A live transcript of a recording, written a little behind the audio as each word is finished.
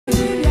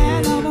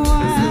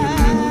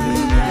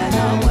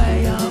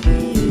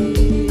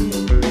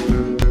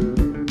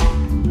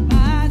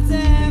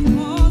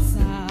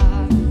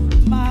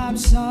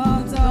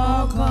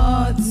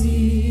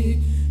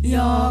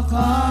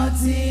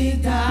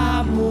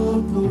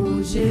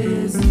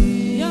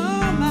Jésus,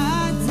 yon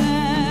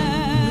matin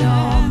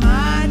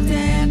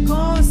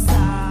comme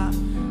ça,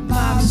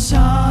 ma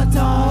chante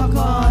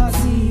encore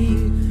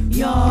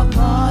yon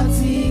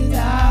cantique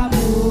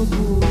d'amour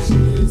pour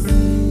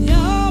Jésus.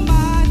 Yon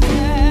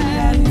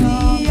matin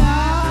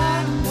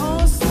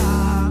comme ça,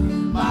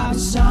 ma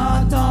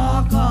chante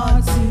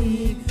encore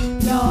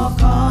yon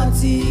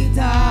cantique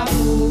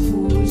d'amour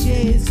pour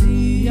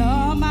Jésus.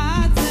 Yon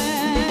matin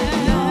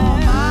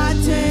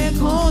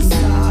comme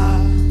ça,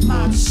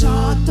 ma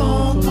chante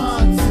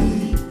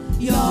cantique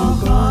yon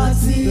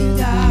cantique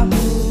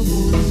d'amour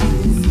pour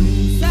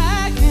Jésus. Ça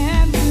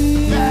qu'aime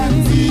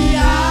dit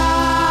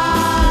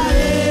alléluia.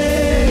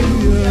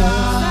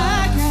 Ça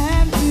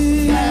qu'aime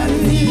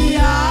dit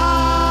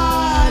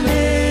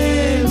alléluia.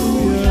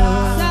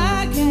 Ça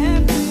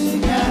qu'aime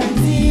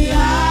dit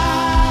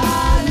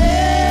alléluia.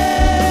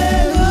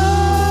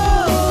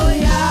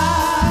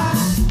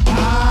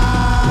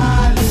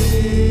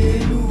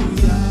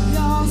 Alléluia.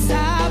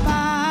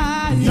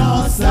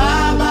 Yon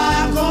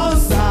sabbat comme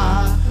ça,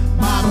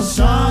 ma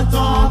chante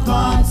en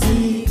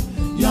cantique,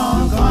 yon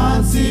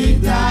cantique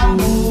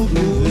d'amour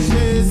pour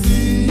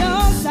Jésus.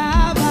 Yon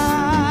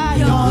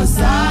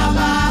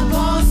sabbat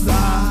comme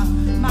ça,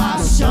 ma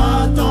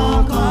chante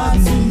en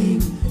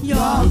cantique,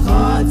 yon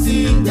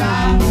cantique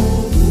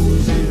d'amour pour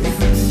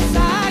Jésus.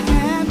 Ça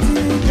qu'aime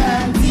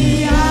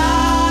dit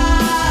alléluia.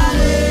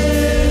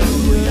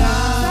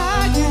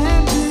 Ça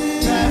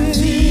qu'aime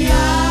dit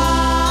alléluia.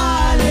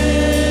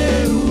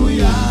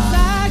 Ça qu'aime dit alléluia.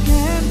 Ça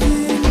qu'aime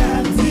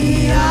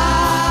dit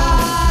alléluia.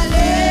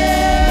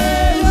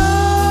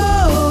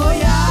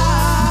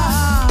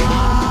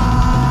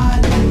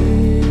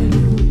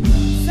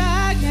 Ça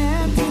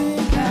qu'aime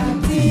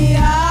dit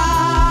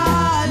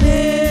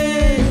alléluia.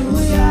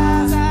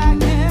 Ça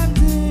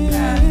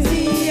qu'aime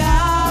dit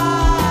alléluia.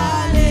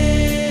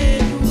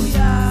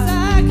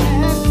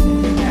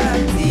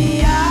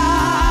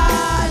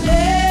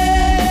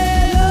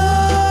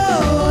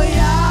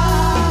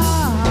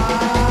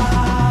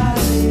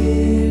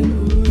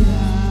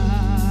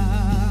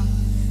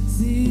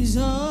 Si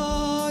je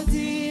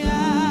dis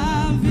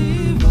à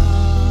vivant,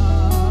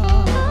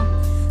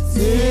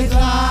 c'est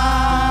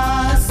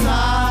grâce à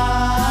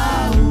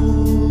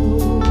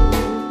vous,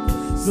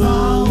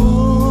 sans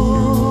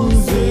vous,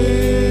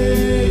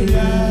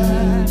 Seigneur,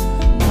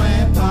 moi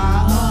pas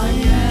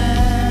rien.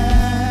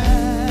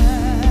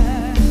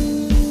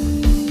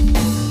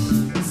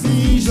 Si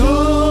je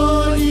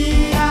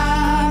dis à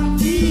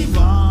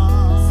vivant,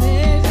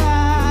 c'est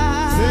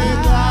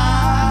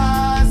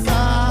grâce à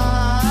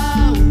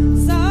vous,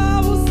 sans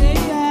vous,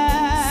 Seigneur,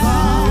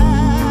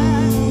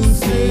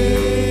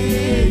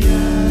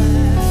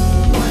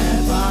 moi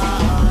pas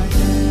rien.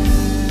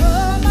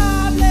 Oh, ma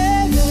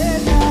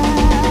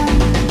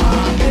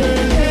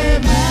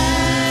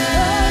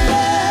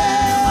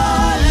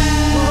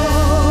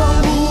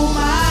pour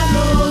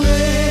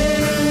m'adorer,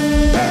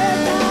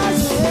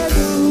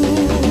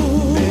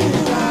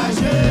 à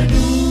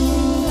genoux,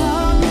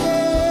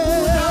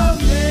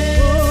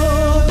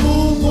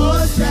 pour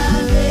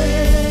prosterner,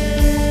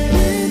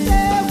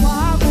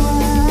 devant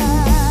toi,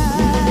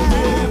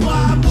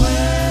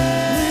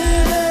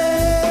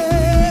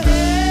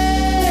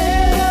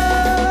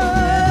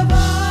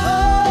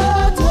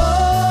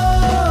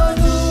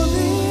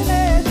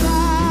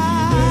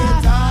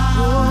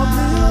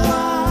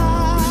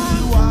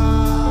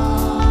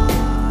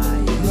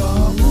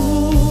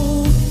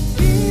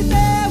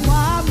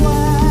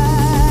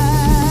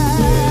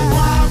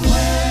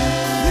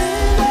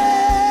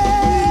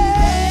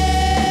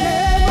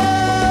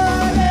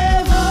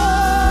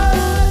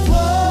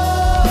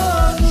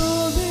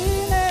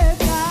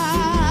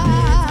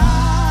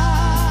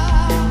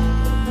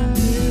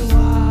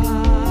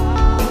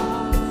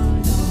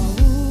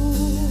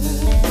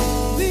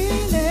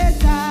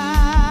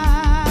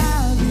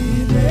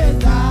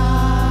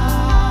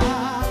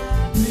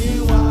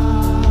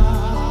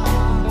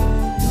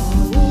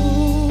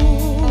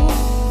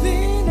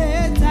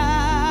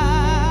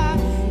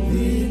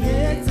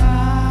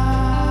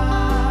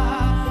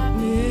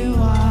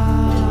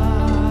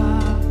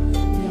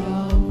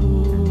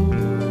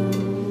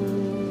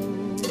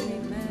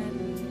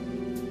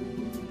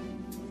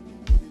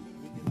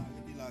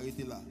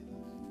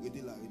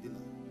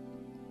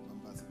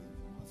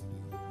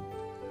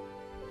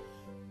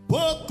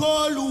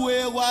 Poko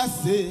loué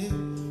wase,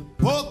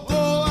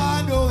 poko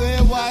adoré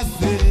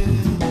wase,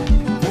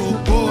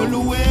 poko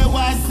loué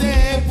wase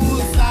pour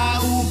ça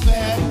ou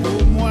fait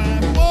pour moi.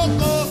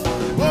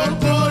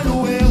 Poko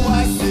loué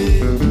wase,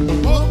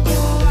 poko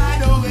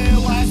adoré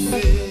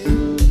wase,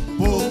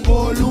 poko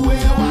loué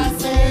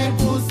wase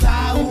pour ça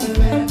ou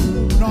fait.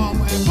 Non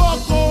moi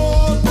poko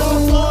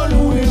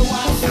loué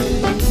wase,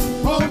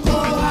 poko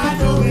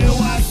adoré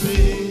wase,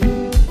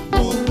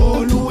 poko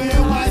loué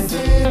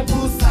wase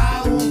pour ça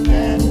ou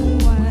fait.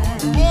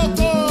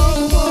 Poko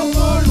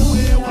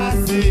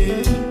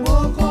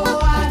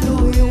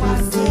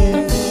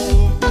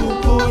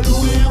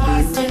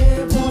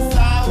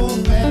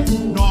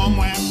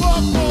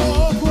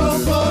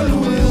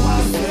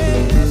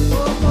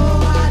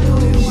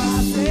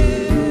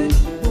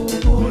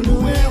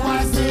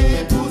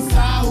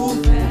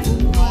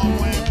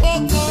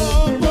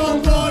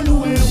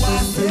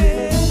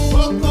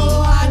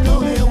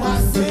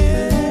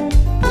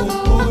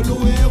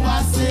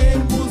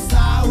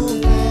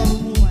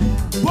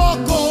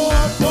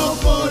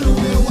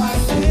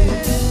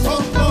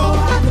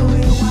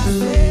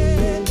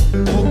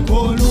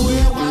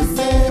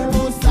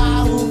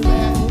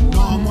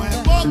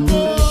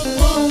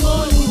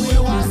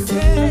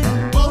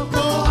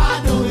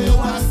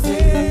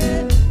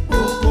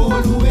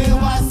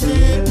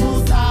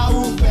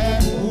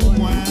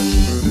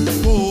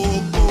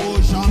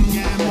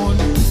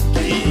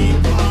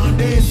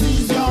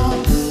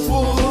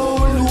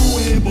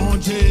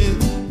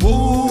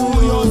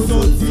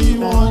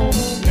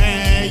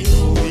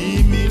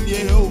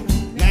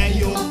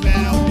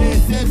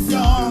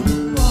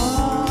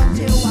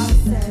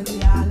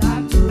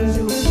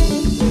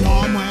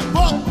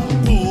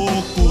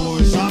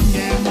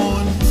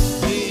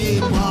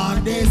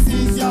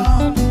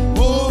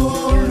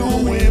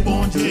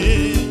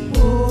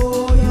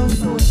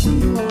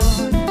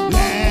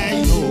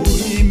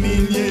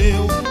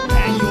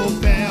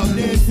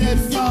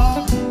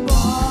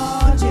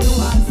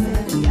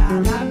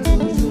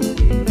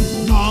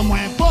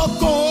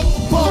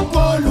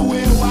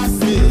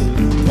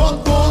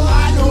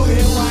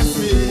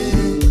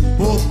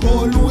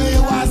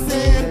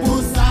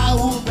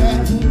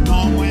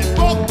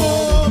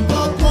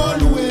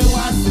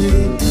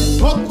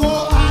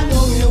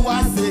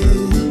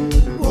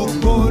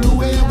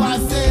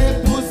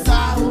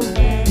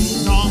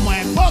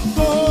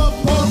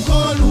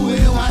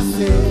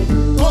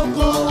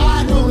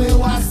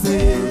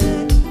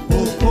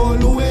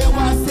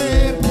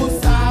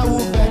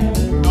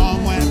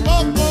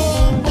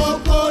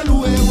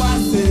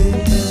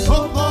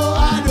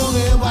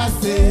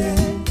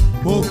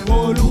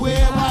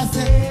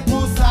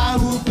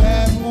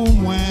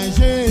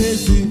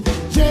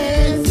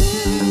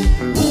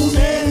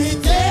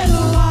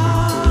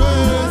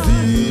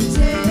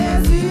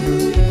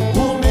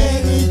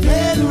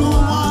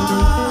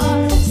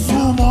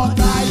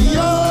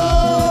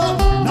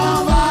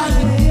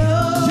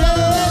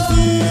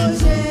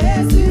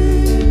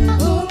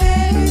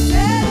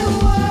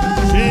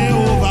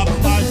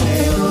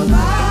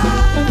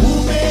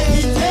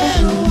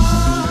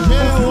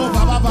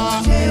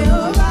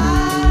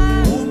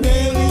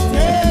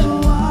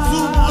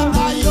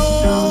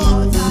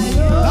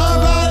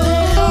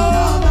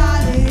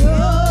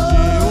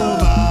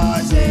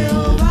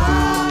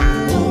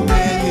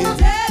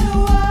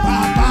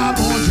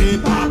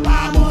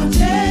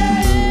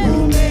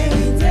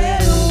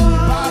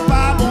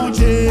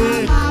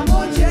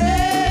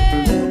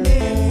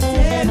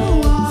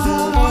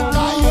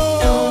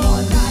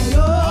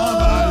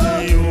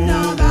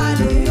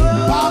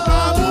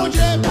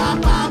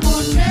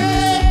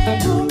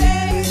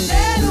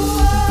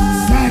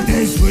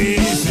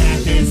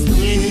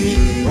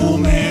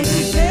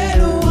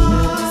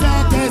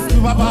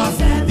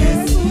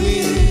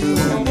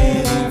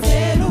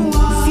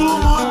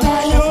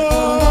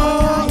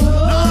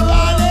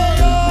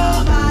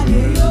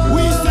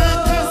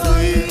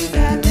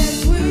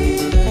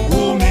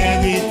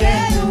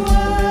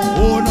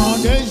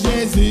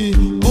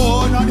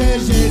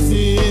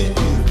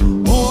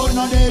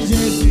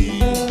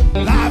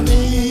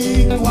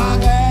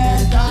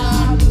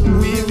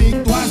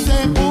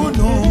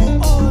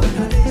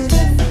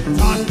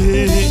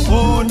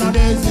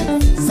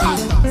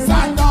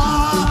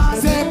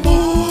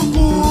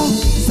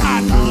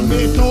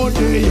plutôt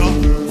d'ailleurs.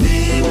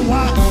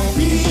 Dis-moi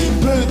qui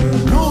peut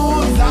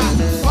nous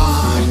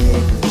accompagner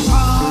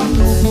quand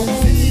nous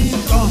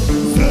citons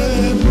ce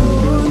nom.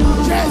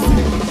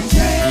 Jésus,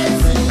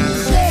 Jésus,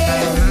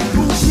 Jésus,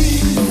 tout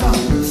puissant,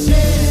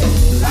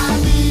 Jésus, la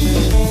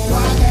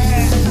victoire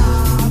est là.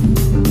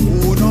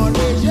 Au nom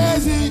de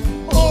Jésus,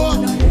 au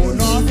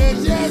nom de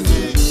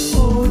Jésus,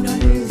 Au nom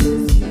de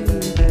Jésus,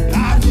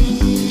 la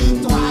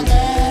victoire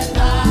est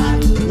là.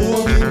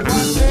 Oh,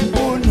 pensez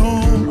au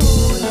nom,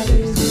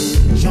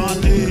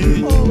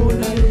 chantez. au nom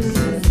de Jésus,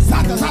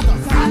 Satan, Satan,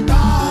 Satan.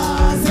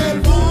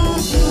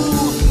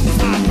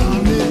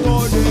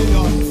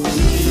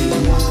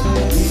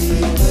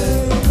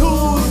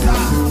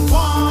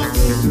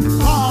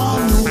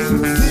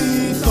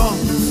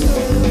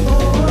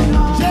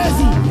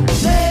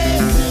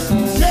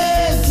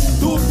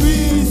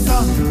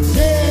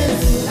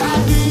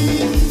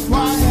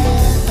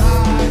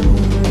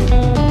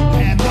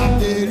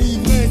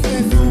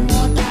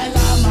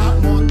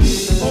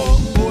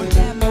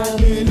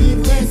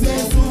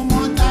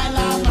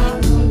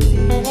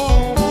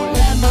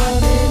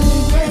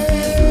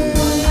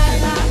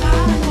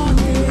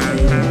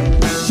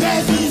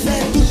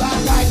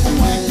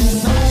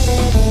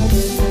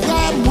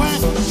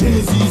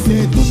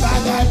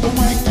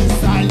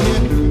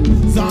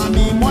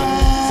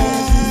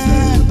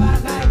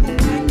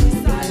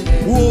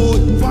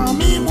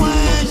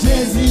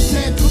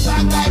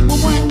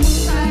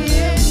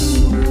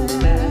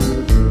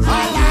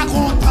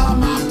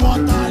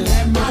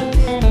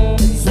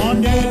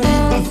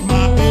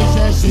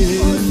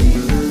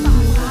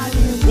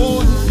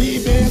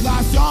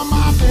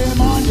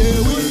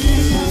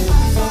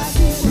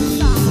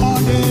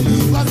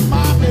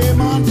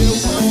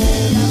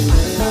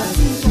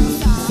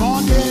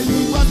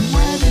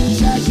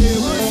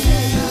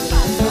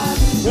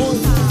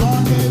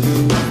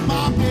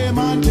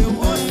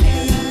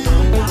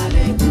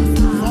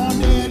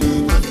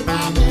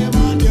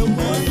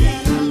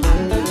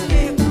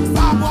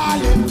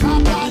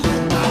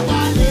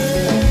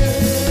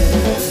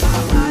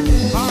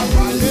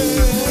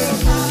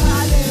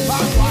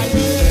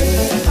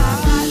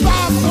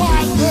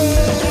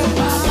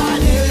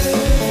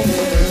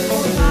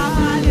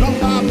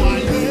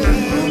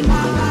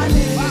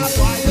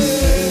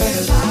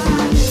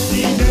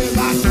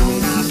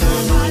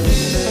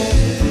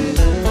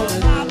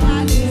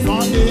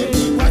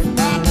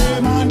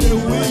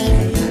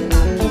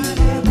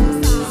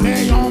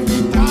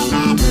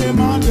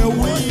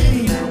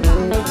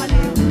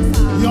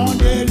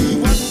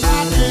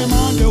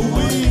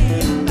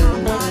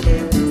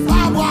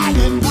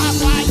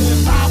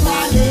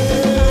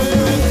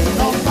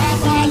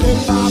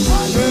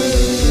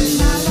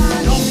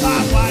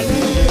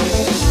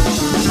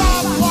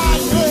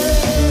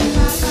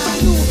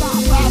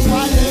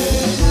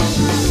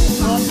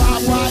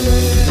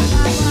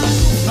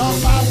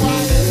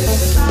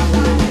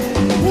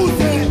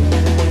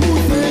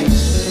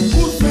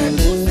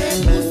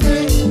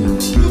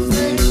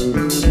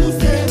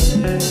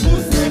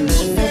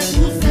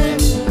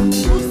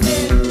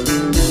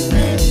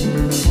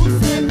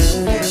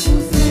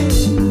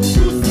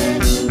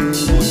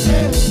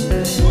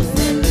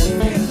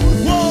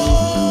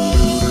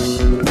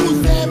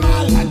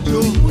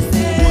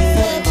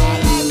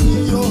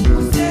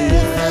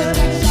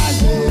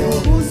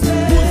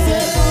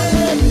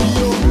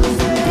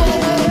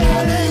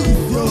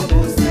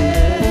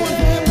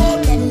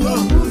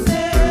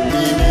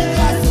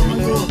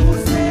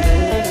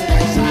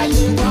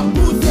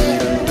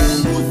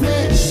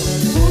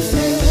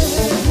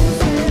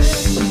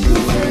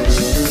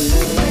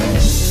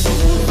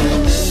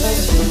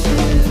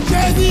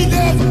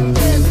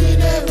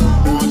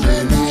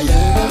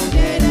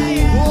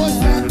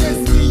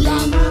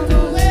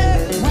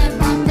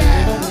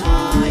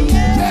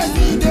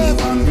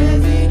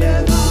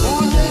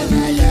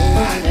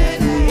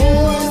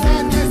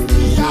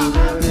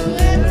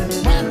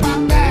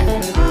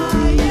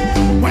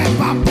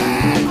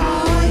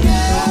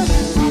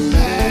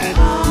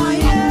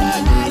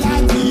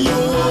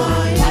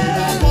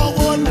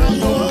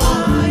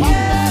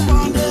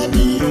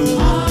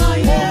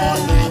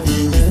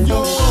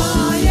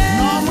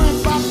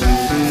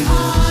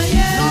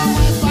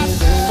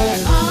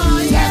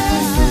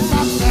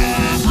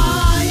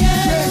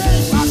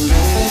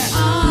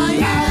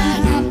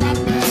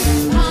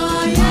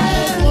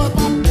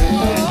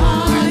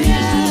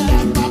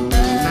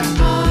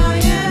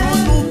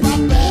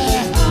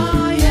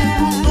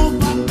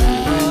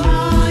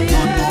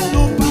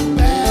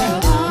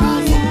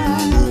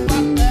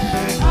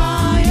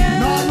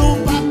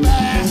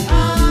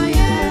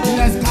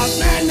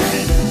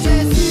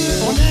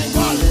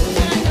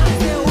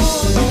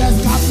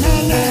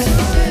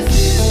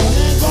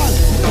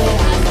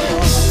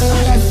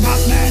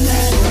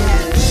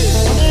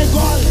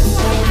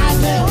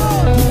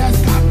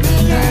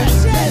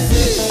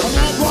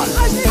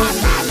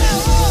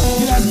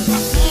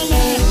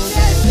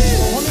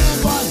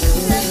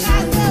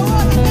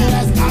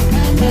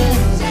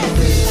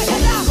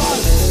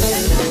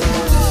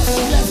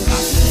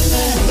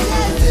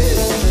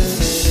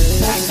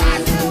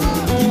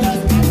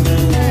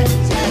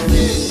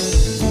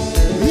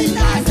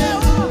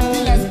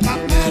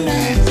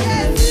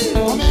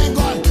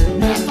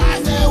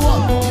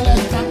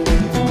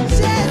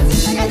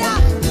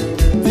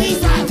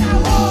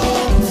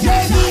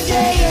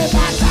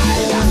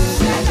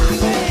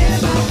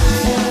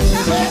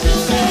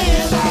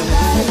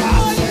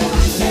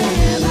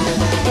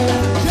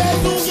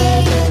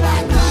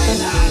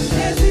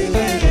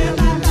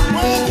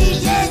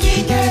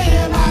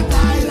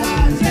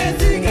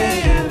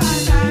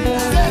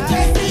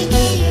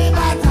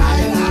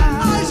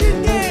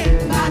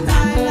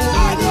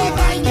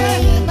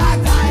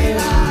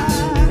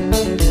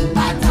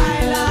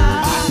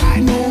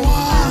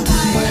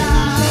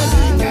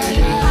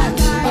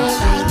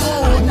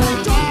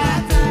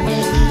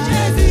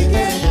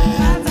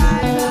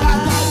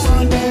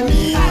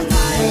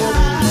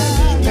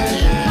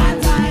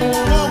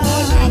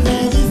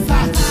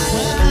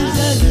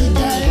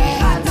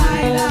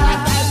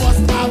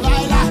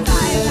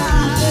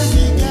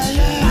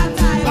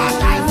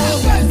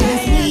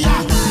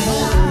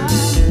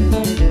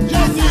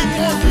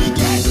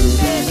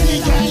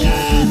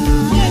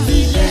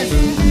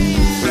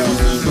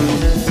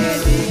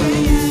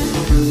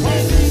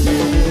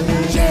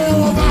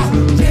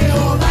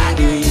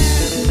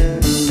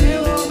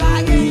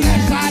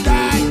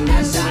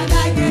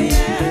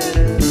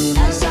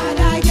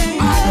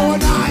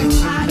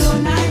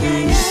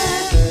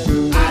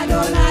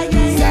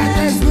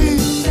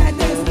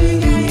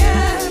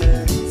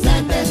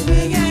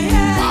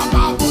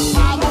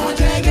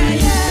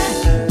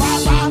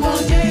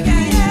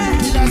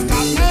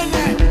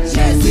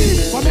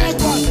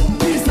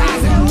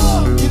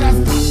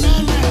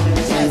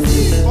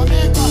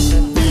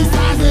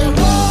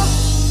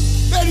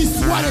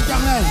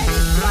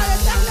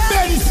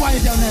 Béni soit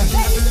l'Éternel.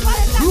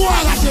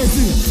 Gloire à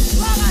Jésus.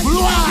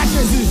 Gloire à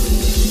Jésus.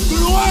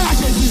 Gloire à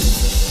Jésus.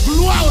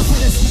 Gloire au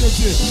Saint-Esprit de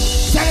Dieu.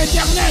 C'est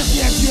l'Éternel qui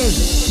est Dieu.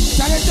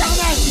 C'est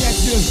l'Éternel qui est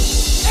Dieu.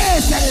 Et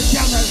c'est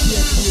l'Éternel qui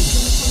est Dieu.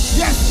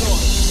 Yes,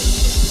 Lord.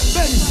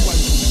 Béni soit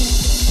l'Éternel.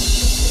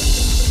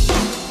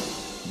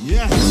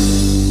 Yes.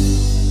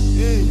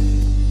 Hey.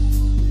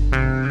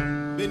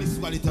 Béni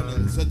soit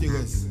l'Éternel. C'est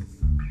Thérèse.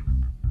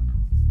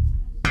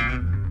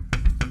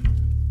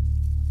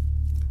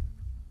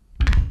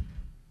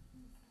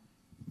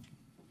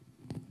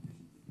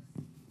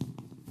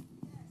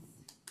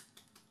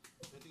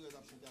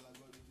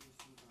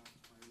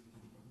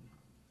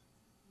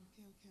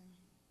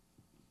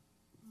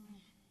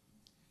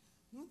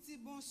 Nous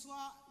disons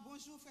bonsoir,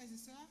 bonjour frères et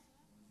sœurs.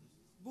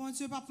 Bon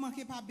Dieu, pas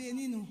manquer, pas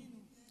béni nous.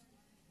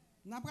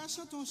 Nous avons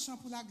chanté un chant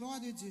pour la gloire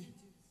de Dieu.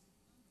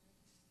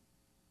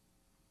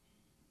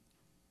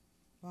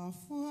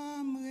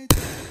 Parfois,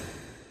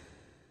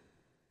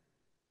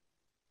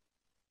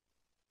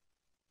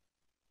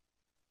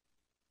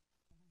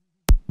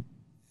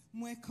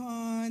 moi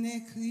qu'on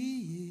est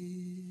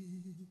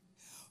crié,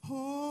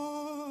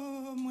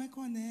 oh, moi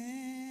qu'on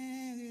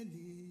est relé.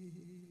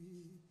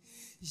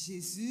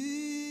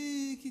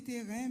 Jésus qui te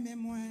remet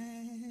moi,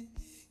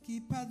 qui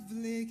pas de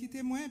vle, qui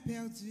te moins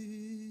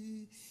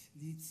perdu,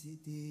 il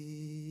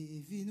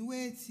t'était venu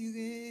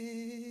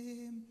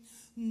retirer,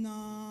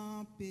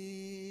 non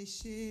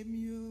péché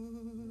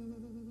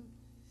mieux,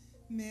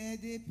 mais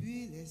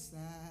depuis les ça,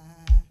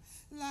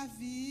 la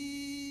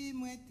vie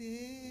m'a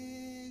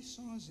été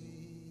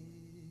changée.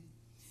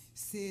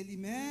 C'est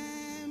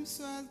lui-même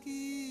seul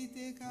qui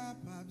était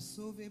capable de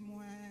sauver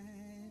moi.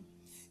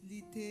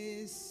 Il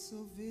t'a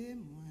sauvé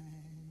moi.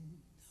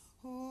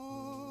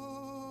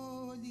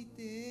 Oh, il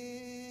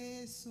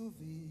t'a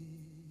sauvé.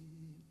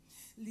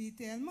 Il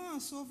tellement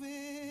sauvé,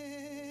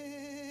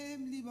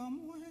 il m'a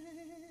moi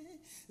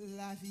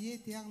la vie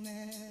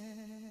éternelle.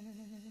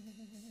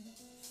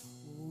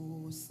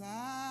 Oh,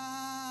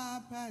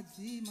 ça pas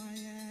dit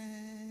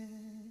moyen.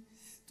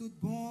 Tout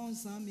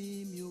bons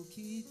amis m'ont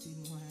quitté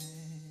moi.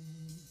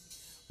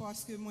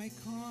 Parce que moi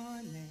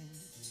connais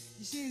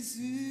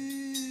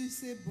Jésus,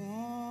 c'est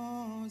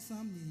bons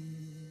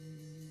amis.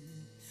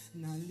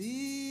 Dans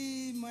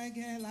lui, moi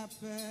j'ai la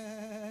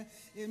peur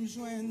et me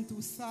joindre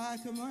tout ça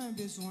que moi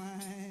besoin.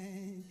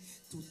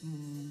 Tout le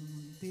monde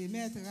te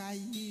m'a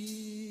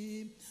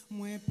trahi,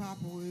 moi pas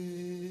pour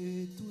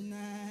retourner.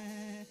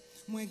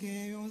 Moi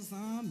j'ai un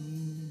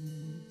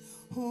ami.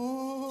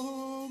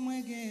 Oh,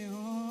 moi j'ai un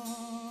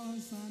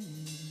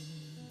ami.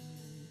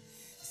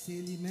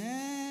 C'est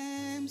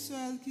lui-même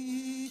seul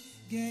qui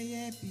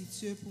gagne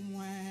pitié pour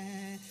moi,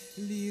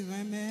 lui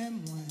remet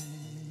moi.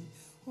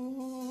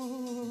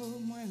 Oh,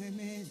 moi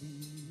remet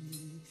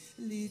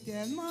lui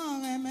tellement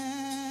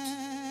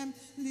remet,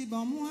 lui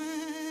bon moi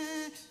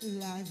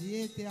la vie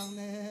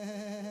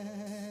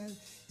éternelle.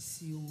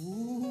 Si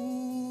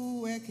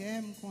vous est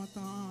qu'aime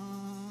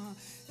content,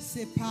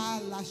 c'est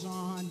pas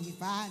l'argent ni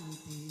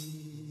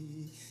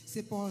vanité,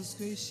 c'est parce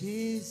que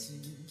Jésus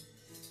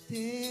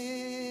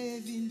t'es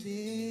venu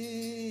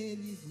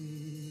délivrer.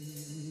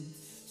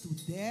 Tout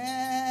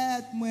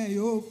dette, moi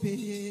yo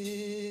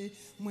payé,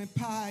 moi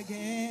pas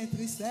gain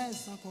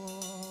tristesse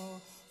encore.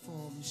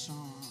 Faut me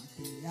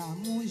chanter à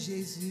mon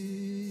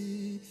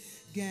Jésus,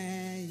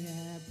 gagne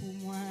pour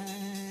moi,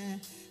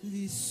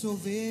 lui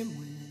sauver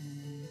moi.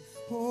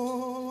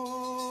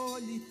 Oh,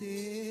 lui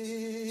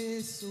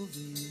t'est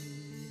sauvé,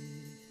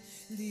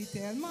 lui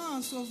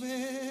tellement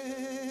sauvé,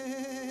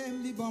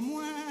 lui bon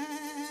moi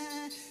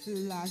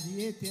la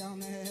vie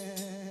éternelle.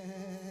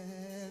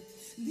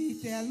 Li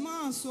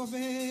tellement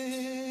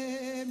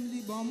sauvé,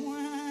 li bon moi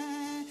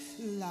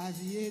la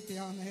vie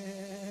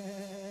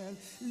éternelle.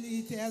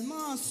 Li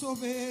tellement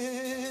sauvé,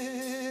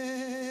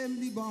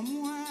 li bon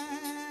moi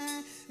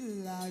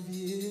la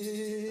vie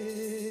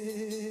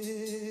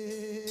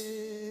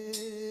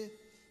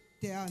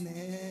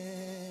éternelle.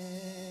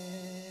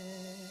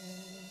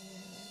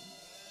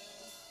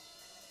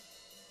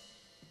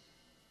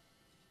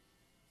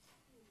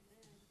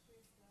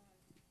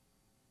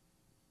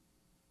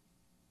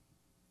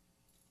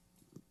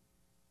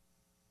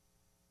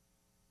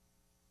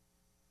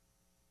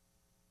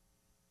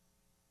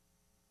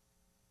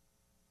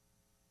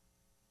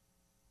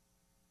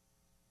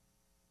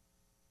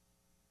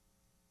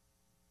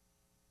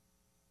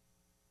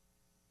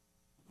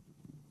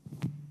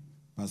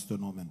 Pasteur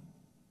Norman.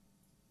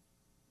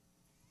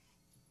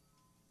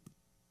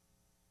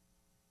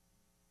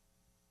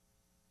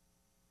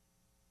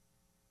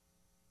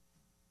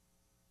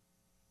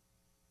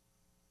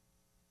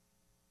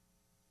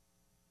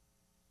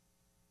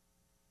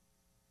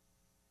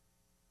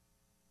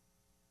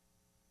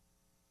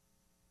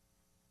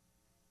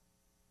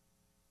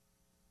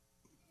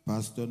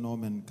 Pasteur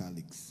Norman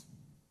Calix.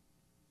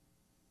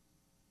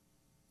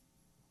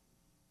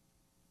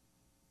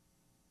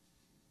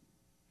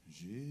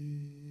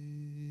 Jésus,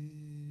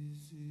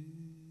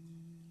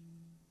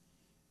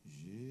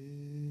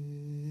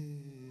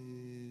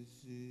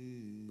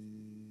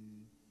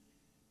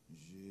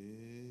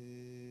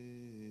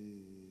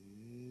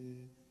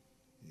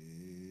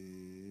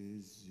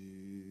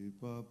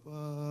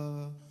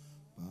 Papa,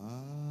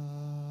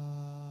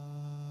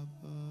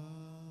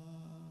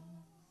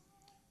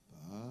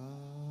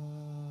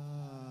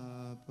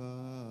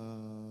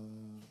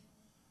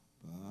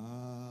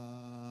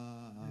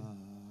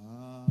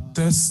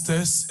 Test,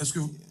 test. Est-ce que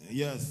vous...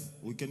 Yes,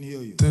 we can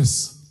hear you.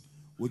 Test.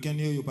 We can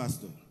hear you,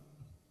 Pastor.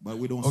 But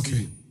we don't see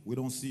you. We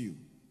don't see you.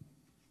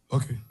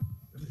 Okay.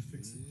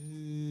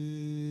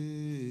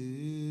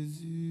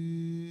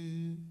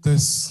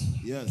 Test.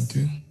 Yes.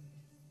 Okay.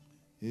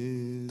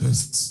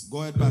 Test.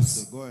 Go ahead,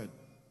 Pastor. Go ahead.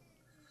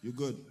 You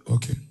good?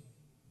 Okay.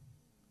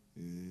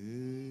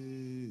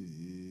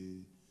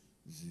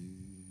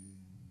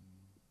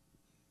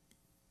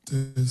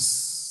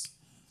 Test.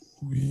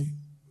 Oui.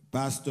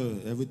 Pastor,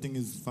 everything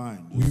is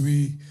fine. Oui,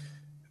 oui.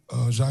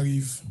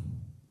 J'arrive.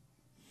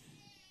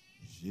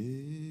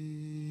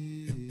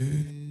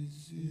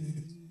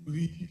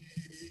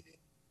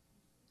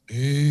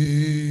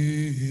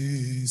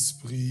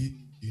 Esprit.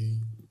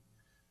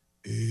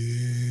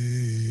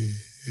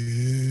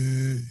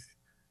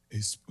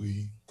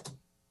 Esprit.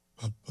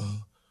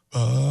 Papa.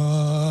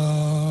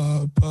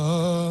 Papa.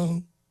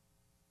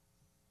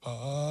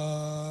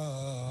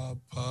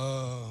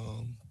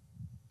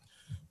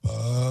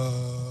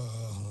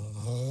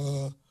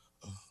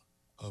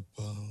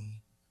 Papa.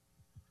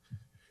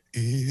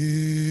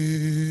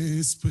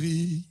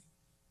 Esprit.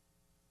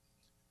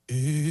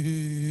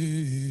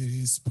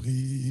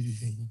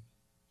 Esprit.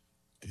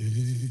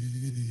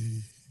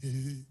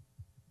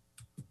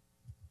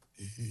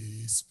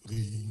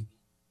 Esprit.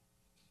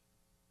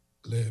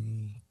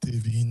 L'aime te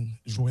vin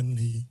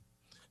joindre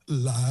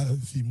la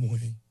vie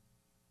moins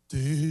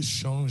te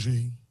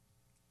changer.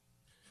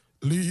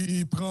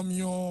 Li prend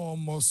mon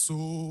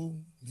morceau,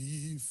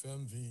 li fait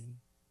vin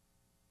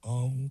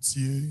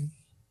entier.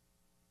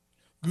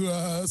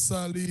 Grâce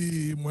à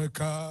lui, moi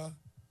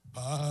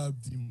capable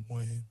di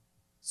moi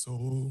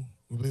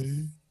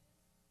sauver.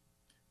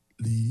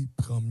 Li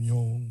prend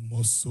mon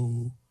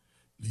morceau,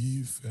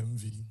 li fait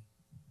vin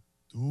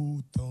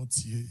tout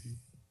entier.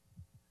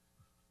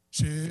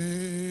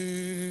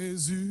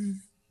 Jésus,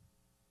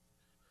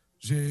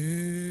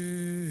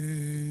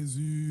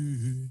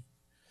 Jésus,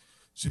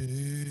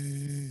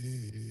 Jésus.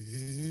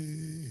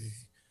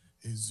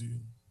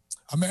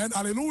 Amen.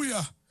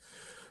 Hallelujah.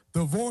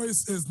 The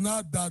voice is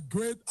not that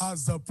great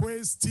as the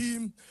praise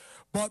team,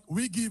 but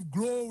we give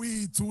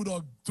glory to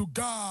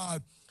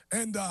God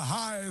and the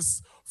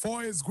highest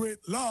for his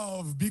great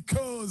love,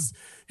 because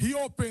he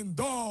opened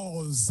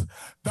doors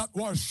that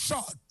were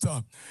shut.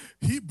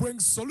 He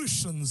brings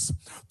solutions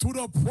to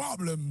the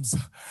problems.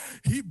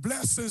 He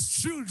blesses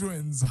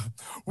children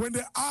when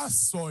they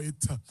ask for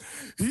it.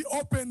 He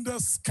opened the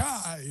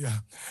sky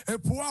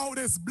and poured out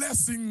his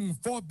blessing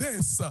for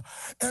this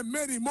and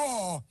many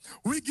more.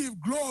 We give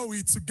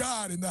glory to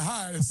God in the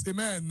highest.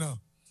 Amen.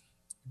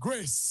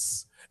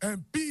 Grace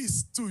and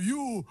peace to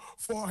you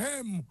for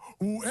him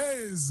who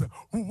is,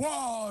 who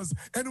was,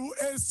 and who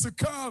is to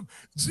come,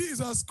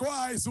 Jesus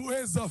Christ, who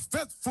is a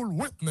faithful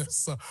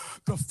witness,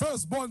 the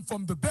firstborn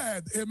from the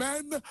dead.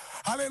 Amen.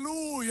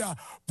 Hallelujah.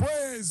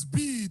 Praise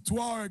be to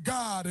our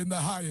God in the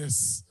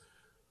highest.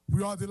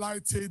 We are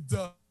delighted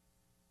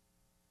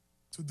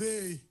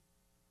today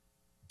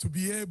to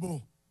be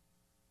able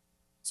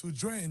to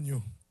join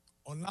you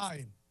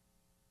online.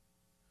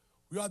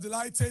 We are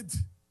delighted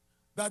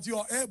that you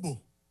are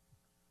able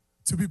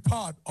to be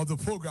part of the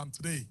program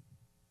today.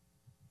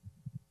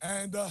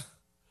 And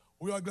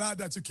we are glad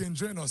that you can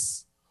join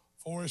us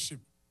for worship.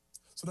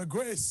 So the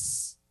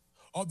grace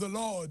of the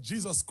Lord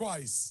Jesus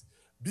Christ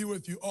be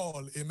with you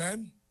all.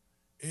 Amen.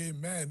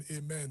 Amen.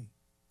 Amen.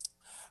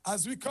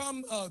 As we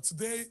come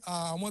today,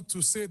 I want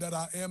to say that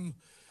I am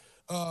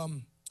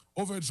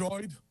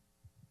overjoyed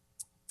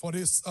for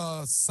this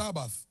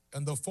Sabbath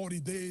and the 40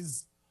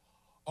 days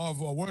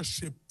of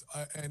worship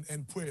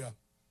and prayer.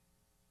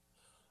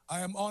 I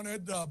am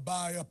honored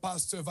by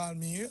Pastor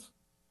Valmir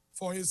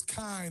for his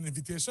kind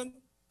invitation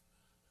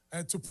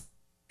and to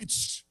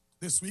preach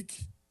this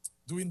week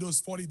during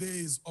those 40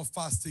 days of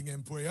fasting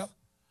and prayer.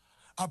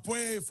 I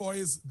pray for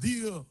his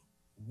dear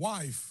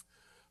wife,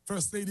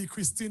 First Lady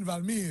Christine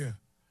Valmir,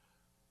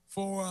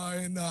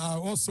 and I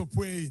also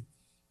pray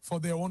for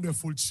their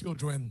wonderful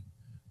children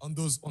on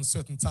those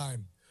uncertain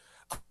times.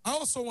 I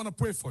also want to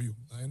pray for you,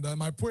 and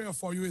my prayer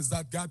for you is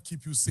that God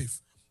keep you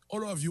safe.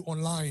 All of you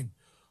online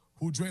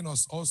who join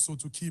us also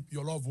to keep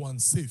your loved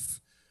ones safe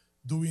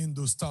during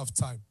those tough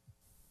times.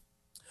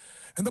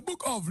 In the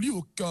book of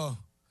Luke,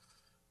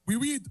 we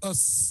read a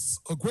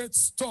great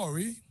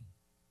story,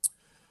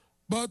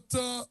 but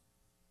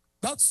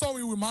that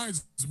story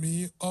reminds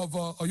me of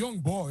a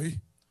young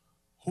boy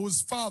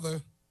whose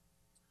father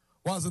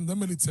was in the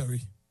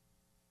military.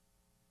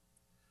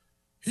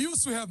 He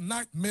used to have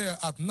nightmare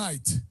at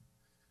night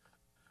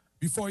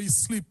before he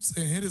sleeps,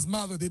 and his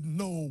mother didn't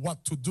know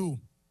what to do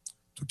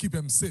to keep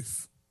him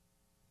safe.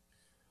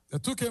 They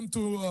took him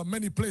to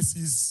many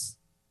places,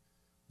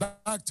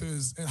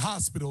 doctors and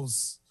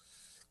hospitals,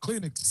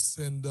 clinics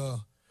and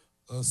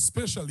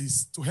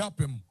specialists to help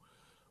him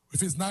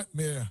with his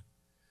nightmare.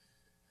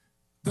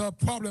 the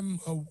problem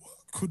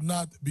could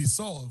not be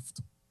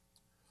solved.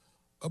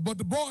 But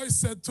the boy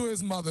said to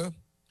his mother,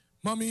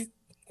 "Mommy,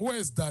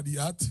 where's Daddy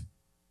at?"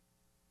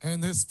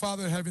 And his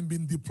father, having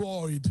been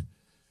deployed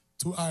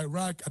to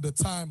Iraq at the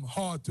time,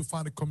 hard to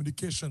find a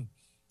communication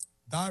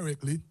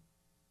directly.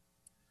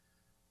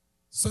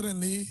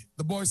 Suddenly,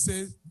 the boy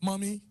said,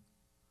 "Mommy,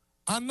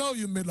 I know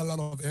you made a lot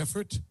of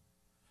effort,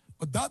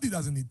 but Daddy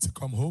doesn't need to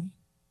come home.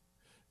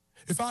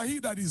 If I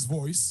hear Daddy's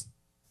voice,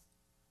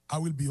 I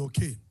will be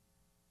okay."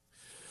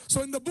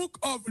 So in the book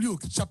of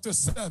Luke, chapter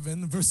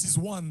 7, verses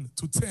 1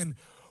 to 10,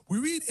 we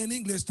read in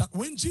English that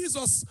when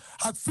Jesus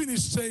had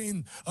finished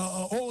saying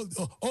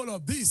all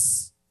of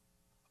this,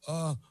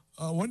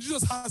 when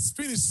Jesus has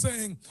finished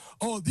saying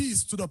all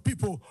these to the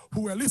people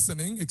who were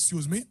listening,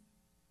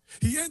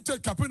 he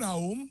entered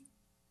Capernaum.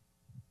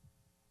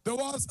 There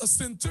was a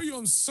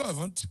centurion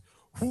servant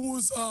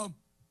whose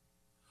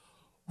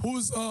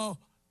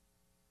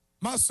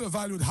master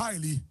valued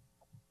highly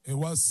and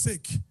was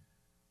sick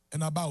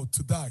and about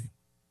to die.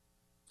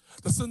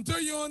 The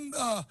centurion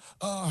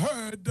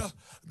heard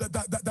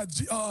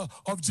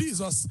of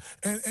Jesus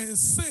and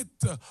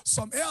sent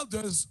some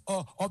elders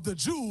of the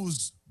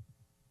Jews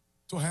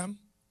to him,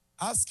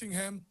 asking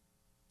him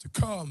to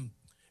come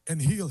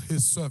and heal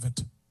his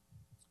servant.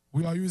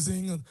 We are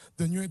using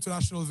the New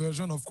International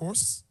Version, of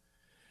course,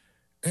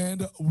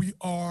 and we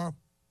are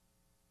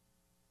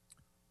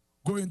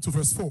going to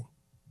verse 4.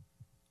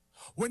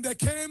 When they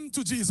came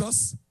to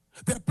Jesus,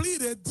 they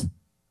pleaded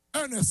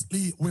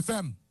earnestly with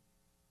him,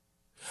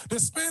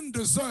 "This man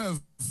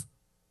deserves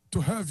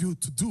to have you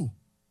to do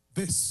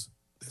this,"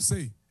 they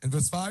say. In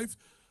verse 5,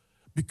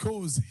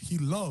 "because he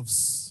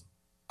loves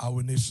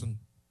our nation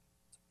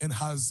and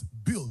has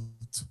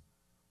built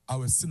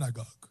our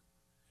synagogue."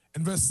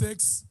 In verse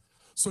 6,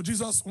 so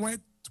Jesus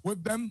went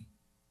with them.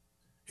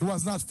 He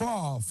was not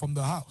far from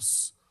the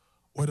house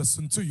where the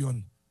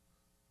centurion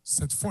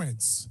sent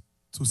friends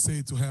to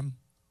say to him,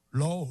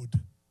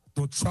 "Lord,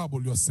 don't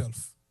trouble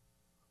yourself,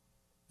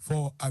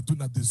 for I do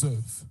not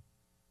deserve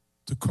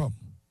to come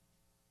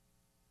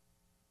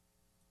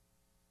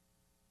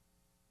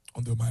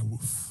under my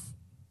roof."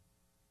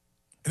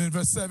 And in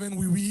verse 7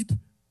 we read,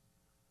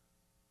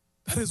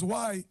 "That is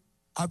why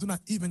I do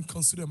not even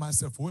consider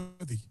myself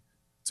worthy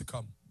to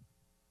come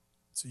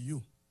to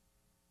you.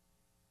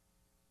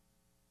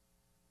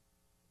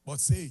 But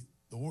say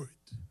the word."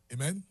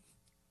 Amen.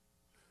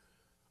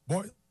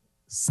 Boy,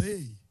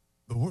 say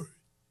the word.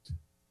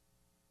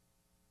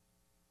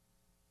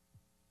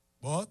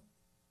 But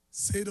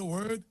say the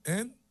word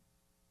and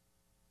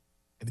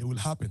it will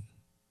happen.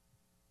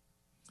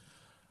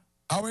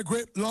 Our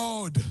great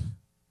Lord,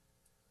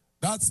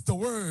 that's the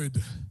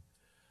word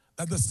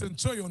that the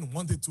centurion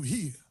wanted to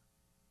hear.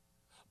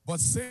 But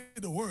say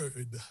the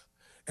word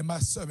and my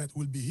servant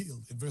will be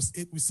healed. In verse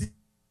 8 we see,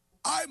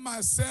 "I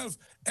myself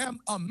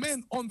am a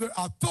man under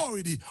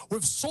authority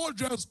with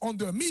soldiers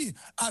under me.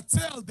 I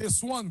tell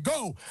this one,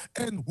 go,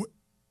 and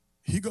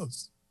he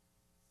goes.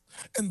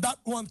 And that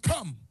one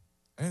come,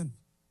 and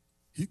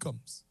he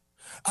comes.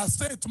 I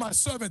say to my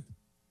servant,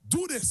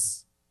 do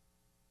this,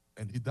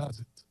 and he does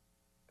it."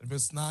 In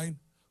verse 9,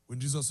 when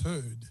Jesus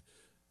heard,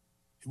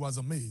 he was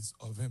amazed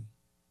of him.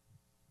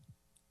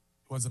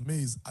 He was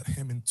amazed at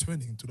him, and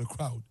turning to the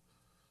crowd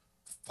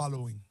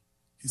following,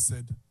 he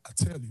said, "I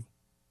tell you,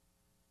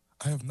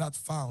 I have not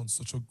found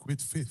such a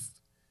great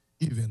faith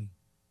even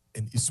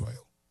in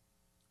Israel."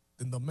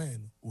 Then the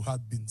man who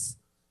had been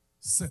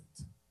sent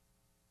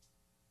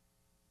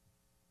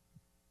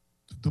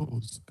to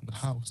those in the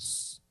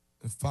house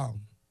and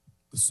found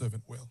the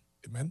servant well.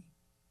 Amen.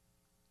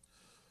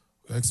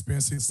 We're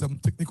experiencing some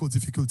technical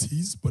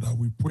difficulties, but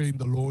we pray in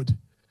the Lord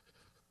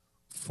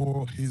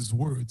for his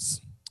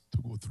words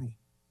to go through.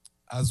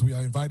 As we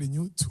are inviting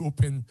you to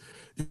open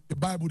your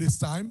Bible this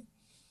time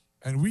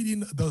and reading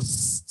the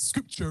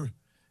scripture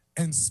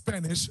in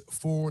Spanish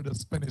for the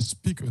Spanish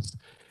speakers.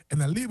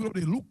 En el libro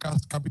de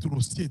Lucas,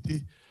 capítulo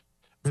 7,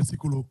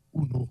 versículo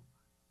 1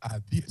 a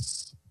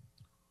 10.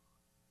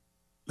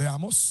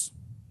 Leamos,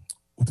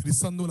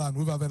 utilizando la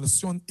nueva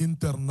versión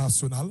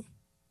internacional.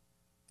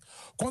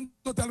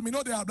 Cuando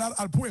terminó de hablar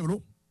al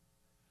pueblo,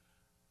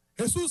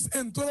 Jesús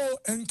entró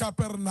en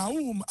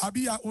Capernaum.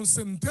 Había un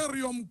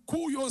centurión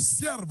cuyo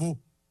siervo,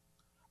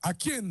 a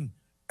quien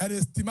él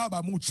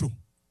estimaba mucho,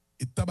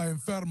 estaba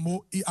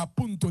enfermo y a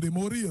punto de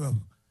morir.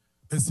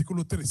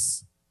 Versículo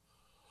 3.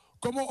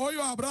 Como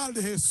oyó hablar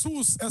de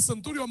Jesús, el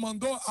centurión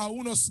mandó a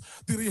unos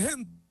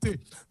dirigentes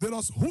de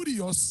los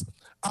judíos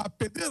a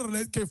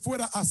pedirle que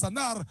fuera a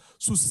sanar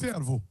su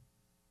siervo.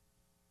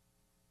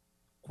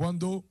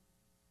 Cuando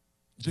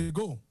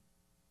llegó,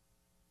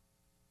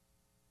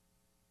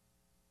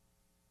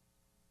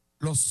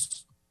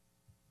 los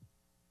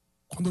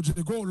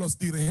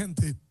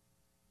dirigentes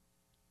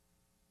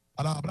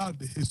para hablar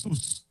de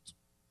Jesús,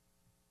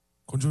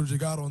 cuando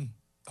llegaron,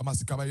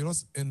 damas y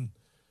caballeros,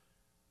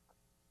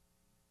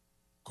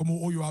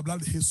 como oyó hablar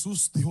de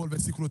Jesús, dijo el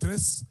versículo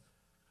 3,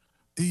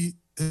 y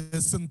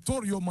el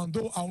centurión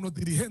mandó a unos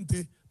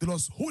dirigentes de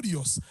los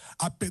judíos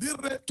a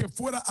pedirle que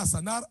fuera a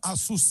sanar a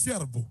su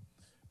siervo.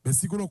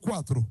 Versículo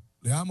 4,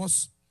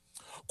 leamos.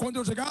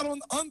 Cuando llegaron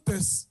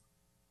antes,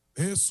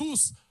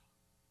 Jesús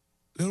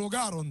le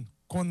rogaron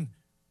con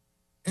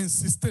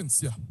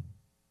insistencia.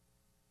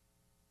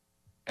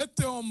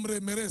 Este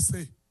hombre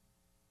merece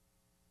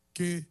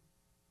que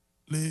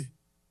le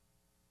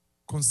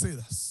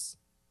concedas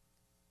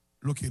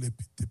lo que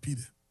te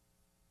pide.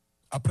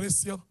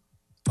 Aprecia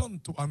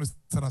tanto a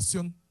nuestra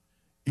nación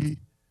y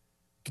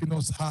que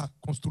nos ha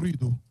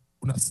construido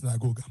una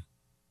sinagoga.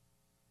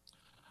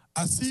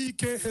 Así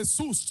que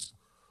Jesús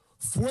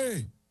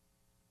fue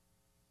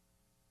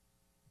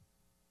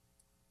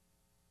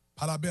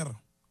para ver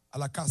a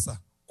la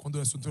casa cuando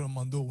el centurión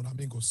mandó a unos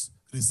amigos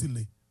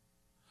decirle.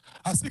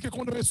 Así que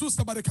cuando Jesús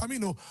estaba de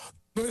camino,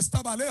 no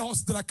estaba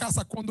lejos de la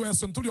casa cuando el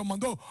centurión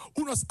mandó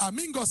unos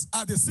amigos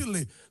a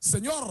decirle,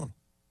 Señor,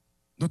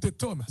 no te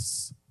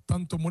tomes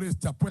tanto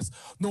molestia, pues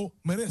no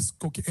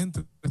merezco que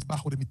entres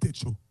bajo de mi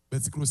techo.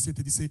 Versículo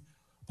 7 dice,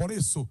 por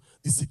eso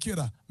ni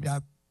siquiera me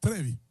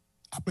atreví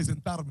a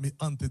presentarme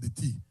ante de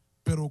ti,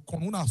 pero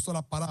con una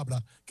sola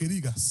palabra que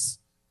digas,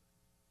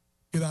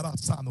 quedará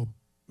sano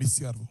mi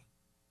siervo.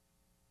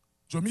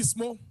 Yo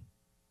mismo,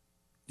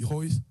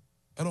 dijo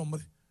el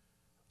hombre,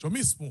 yo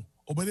mismo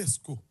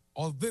obedezco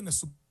órdenes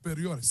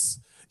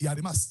superiores y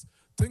además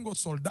tengo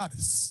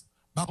soldados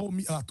bajo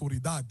mi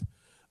autoridad.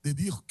 Le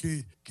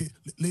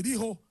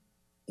dijo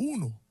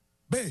uno,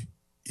 ve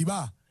y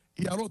va,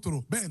 y al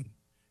otro, ven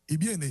y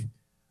viene.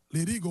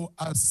 Le digo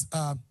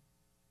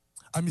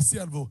a mi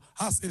siervo,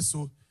 haz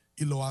eso,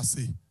 y lo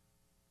hace.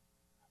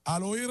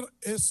 Al oír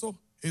eso,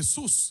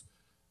 Jesús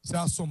se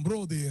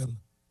asombró de él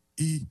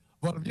y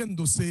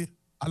volviéndose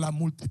a la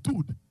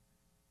multitud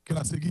que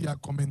la seguía,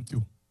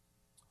 comentó.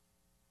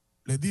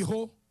 Le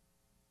dijo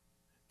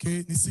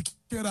que ni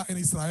siquiera en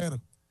Israel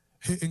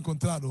he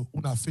encontrado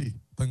una fe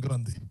tan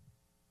grande.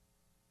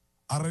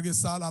 Al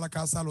regresar a la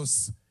casa,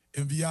 los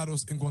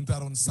enviados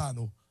encontraron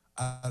sano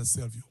al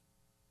siervo.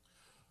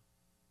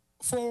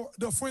 For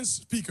the French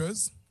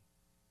speakers,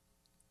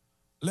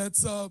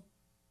 let's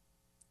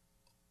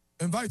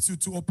invite you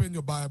to open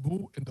your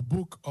Bible in the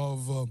book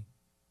of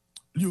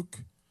Luke,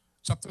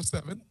 chapter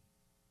 7.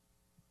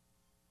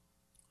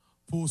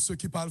 Pour ceux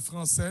qui parlent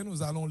français,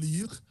 nous allons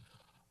lire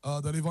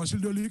dans l'évangile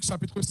de Luc,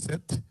 chapitre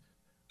 7,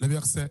 les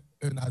versets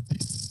 1 à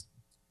 10.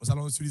 Nous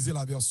allons utiliser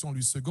la version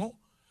Louis II,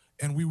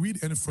 and we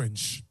read in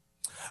French.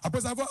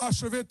 Après avoir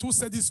achevé tous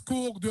ses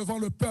discours devant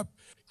le peuple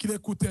qui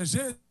l'écoutait,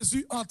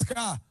 Jésus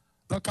entra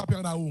dans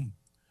Capernaum.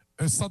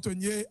 Un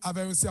centenier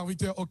avait un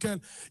serviteur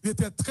auquel il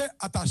était très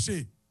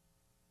attaché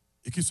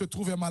et qui se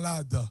trouvait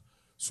malade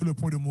sur le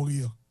point de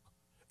mourir.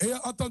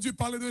 Ayant entendu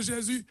parler de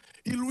Jésus,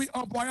 il lui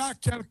envoya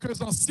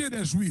quelques anciens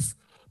des Juifs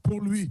pour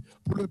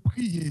le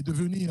prier de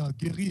venir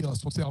guérir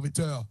son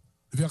serviteur.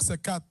 Le verset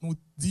 4 nous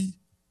dit,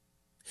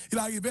 ils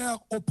arrivèrent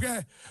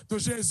auprès de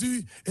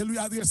Jésus et lui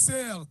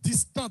adressèrent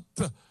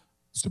distantes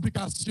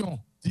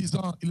supplications,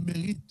 disant, il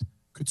mérite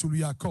que tu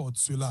lui accordes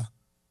cela,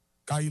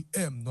 car il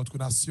aime notre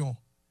nation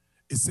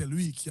et c'est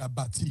lui qui a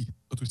bâti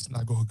notre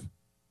synagogue.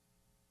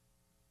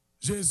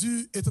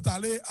 Jésus était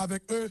allé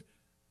avec eux,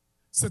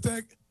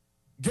 c'était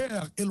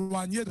guère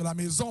éloigné de la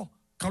maison,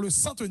 quand le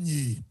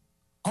centenier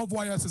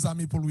envoya ses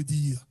amis pour lui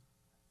dire,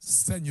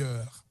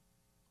 Seigneur,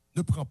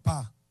 ne prends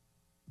pas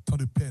tant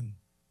de peine,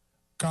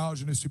 car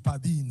je ne suis pas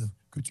digne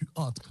que tu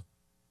entres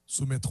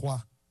sous mes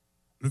toits.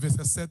 Le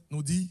verset 7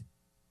 nous dit,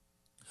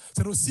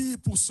 c'est aussi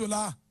pour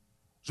cela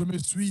je me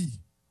suis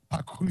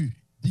pas cru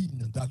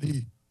digne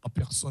d'aller en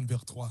personne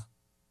vers toi.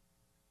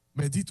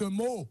 Mais dites un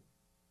mot,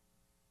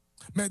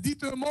 dis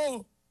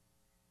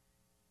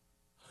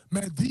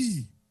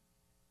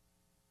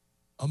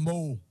un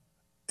mot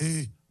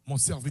et mon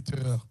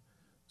serviteur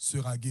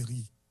sera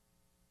guéri.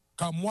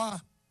 Car moi,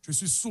 je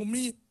suis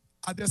soumis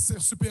à des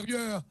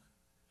supérieurs,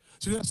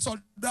 j'ai des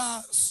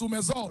soldats sous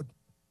mes ordres.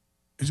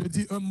 Et je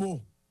dis un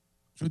mot,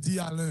 je dis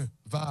à l'un,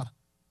 va,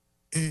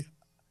 et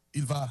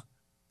il va,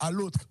 à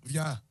l'autre,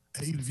 viens,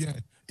 et il vient,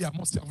 et à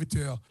mon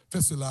serviteur,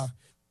 fais cela,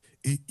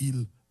 et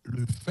il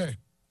le fait.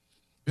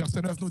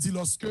 Verset 9 nous dit,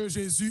 lorsque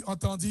Jésus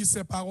entendit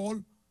ces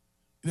paroles,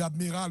 il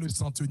admira le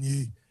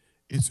centenier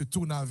et se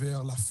tourna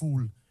vers la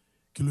foule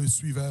qui le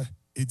suivait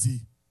et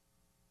dit,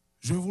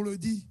 je vous le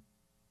dis,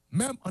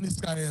 même en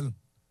Israël,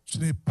 je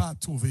n'ai pas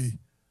trouvé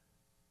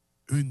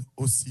une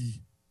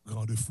aussi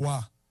grande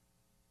foi.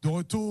 De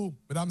retour,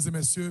 mesdames et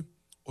messieurs,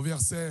 au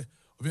verset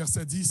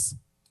 10,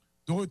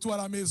 de retour à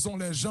la maison,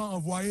 les gens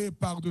envoyés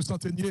par deux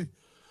centeniers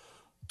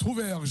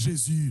trouvèrent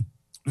Jésus,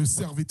 le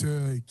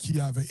serviteur qui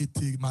avait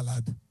été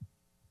malade.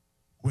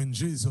 When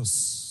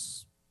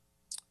Jesus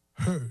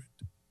heard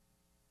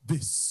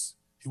this,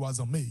 he was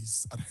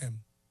amazed at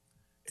him.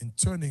 And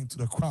turning to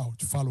the crowd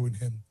following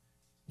him,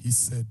 he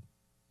said,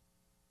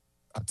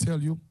 I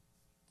tell you,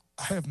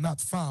 I have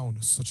not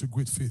found such a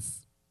great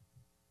faith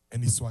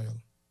in Israel.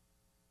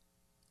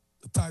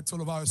 The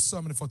title of our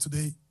sermon for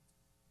today,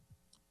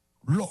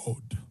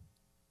 Lord,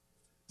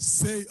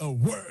 say a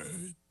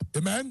word.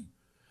 Amen.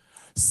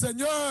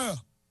 Seigneur,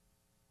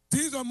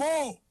 dis un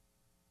mot.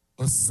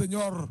 El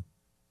Señor,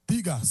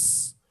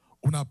 digas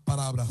unas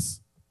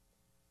palabras.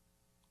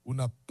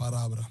 una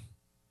palabra.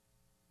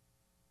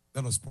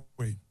 Let us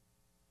pray.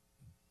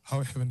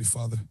 Our Heavenly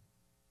Father,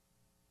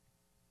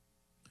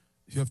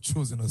 you have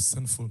chosen a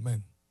sinful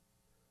man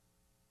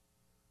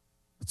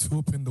to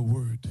open the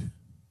word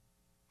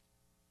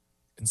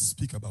and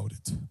speak about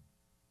it.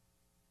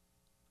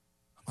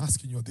 I'm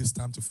asking you at this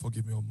time to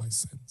forgive me of my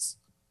sins.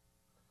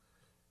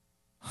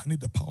 I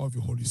need the power of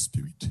your Holy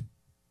Spirit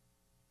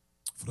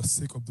for the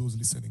sake of those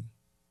listening,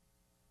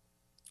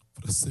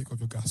 for the sake of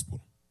your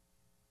gospel,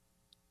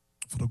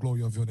 for the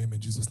glory of your name. In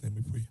Jesus' name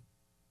we pray.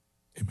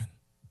 Amen.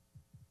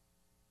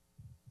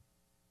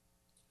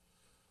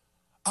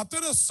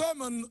 After the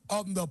sermon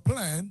on the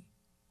plain,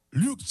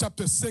 Luke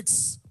chapter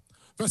 6,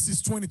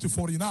 verses 20 to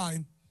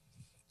 49,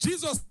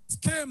 Jesus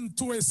came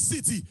to a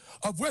city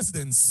of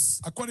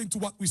residence, according to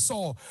what we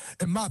saw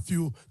in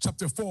Matthew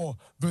chapter 4,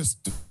 verse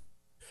 2.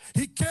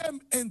 He came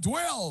and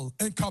dwelled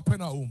in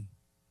Capernaum.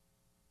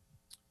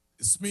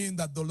 This means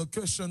that the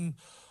location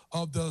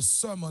of the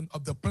sermon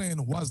of the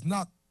plain was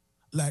not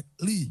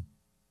likely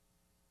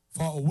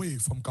far away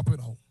from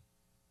Capernaum.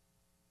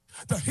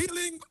 The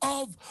healing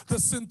of the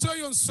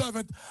centurion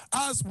servant,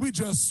 as we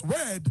just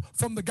read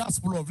from the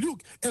Gospel of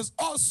Luke, is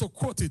also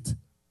quoted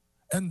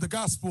in the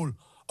Gospel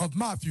of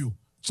Matthew,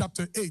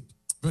 chapter 8,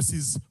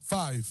 verses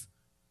 5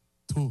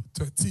 to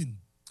 13.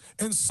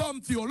 And some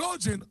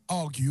theologians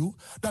argue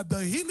that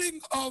the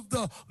healing of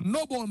the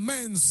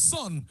nobleman's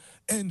son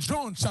in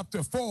John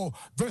chapter 4,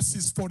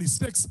 verses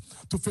 46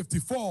 to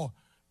 54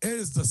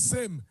 is the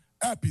same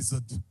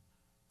episode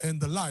in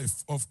the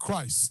life of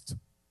Christ.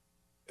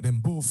 And in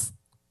both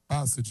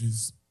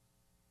passages,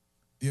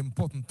 the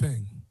important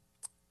thing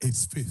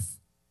is faith.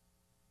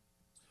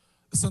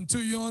 The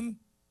centurion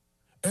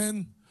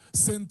and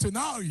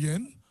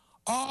centenarian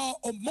are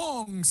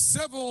among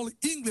several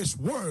English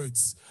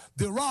words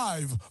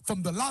derived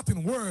from the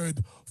Latin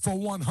word for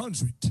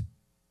 100,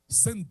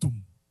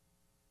 centum.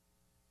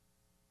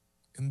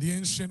 In the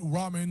ancient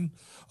Roman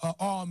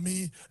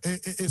army,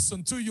 a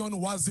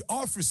centurion was the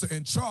officer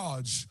in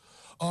charge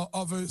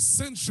of a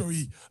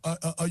century,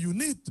 a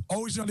unit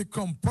originally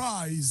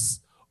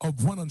comprised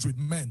of 100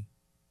 men.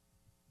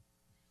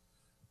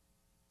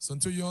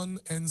 Centurion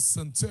and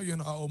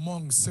centurion are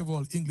among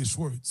several English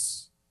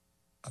words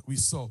that we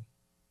saw.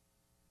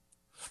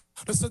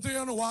 The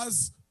centurion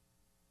was,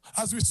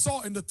 as we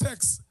saw in the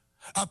text,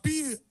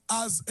 appeared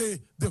as a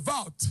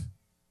devout,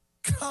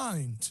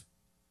 kind,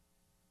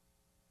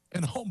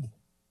 and humble.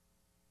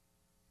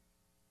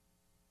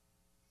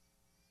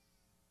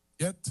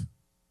 Yet,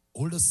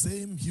 all the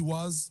same, he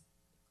was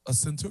a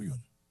centurion.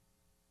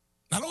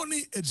 Not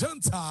only a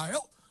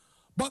Gentile,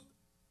 but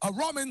a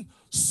Roman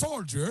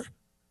soldier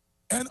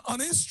and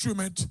an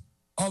instrument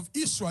of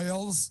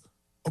Israel's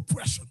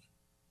oppression.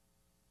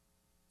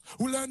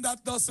 We learned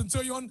that the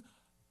centurion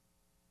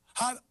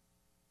had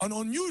an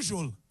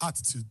unusual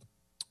attitude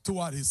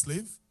toward his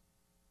slave.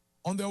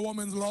 Under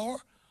Roman law,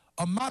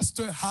 a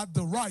master had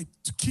the right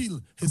to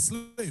kill his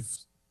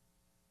slaves.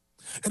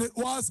 And it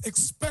was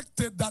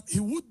expected that he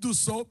would do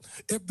so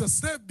if the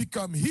slave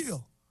became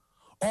ill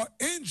or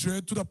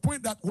injured to the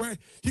point that where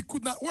he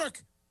could not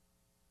work.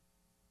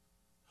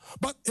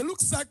 But it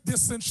looks like the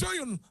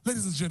centurion,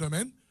 ladies and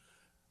gentlemen,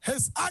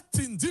 is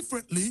acting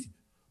differently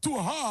to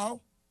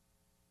how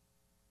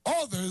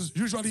others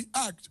usually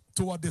act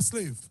toward the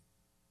slave.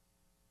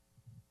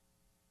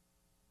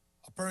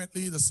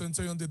 Apparently, the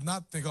centurion did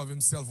not think of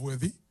himself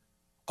worthy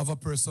of a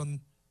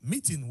person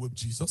meeting with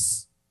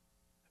Jesus.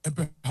 And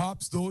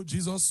perhaps, though,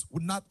 Jesus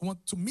would not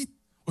want to meet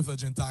with a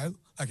Gentile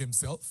like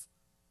himself.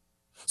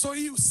 So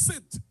he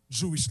sent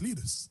Jewish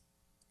leaders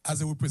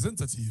as a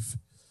representative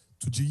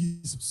to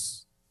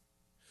Jesus.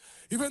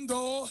 Even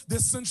though the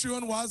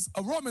centurion was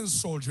a Roman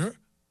soldier,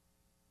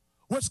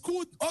 which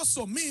could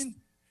also mean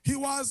he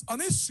was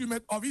an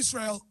instrument of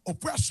Israel's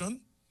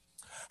oppression.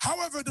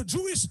 However, the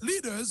Jewish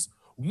leaders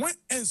went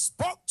and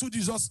spoke to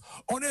Jesus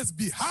on his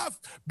behalf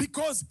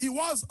because he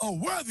was a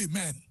worthy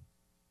man.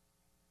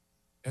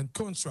 In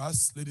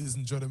contrast, ladies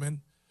and gentlemen,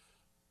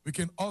 we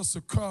can also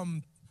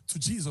come to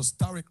Jesus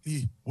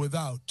directly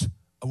without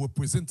a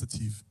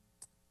representative,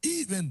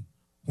 even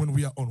when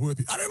we are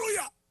unworthy.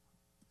 Alléluia!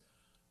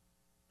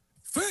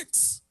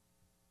 Thanks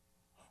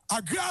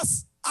à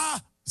grâce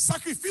à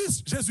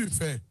sacrifice Jésus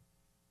fait.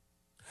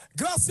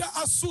 Gracias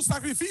a su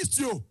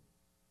sacrificio,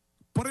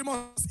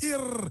 podemos ir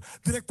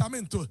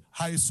directamente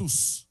a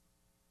Jesús.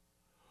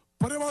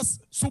 Podemos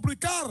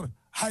suplicar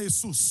a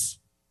Jesús.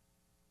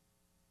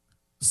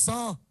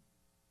 Sans,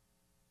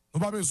 nous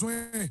pas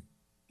besoin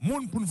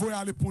monde pour nous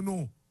aller pour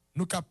nous.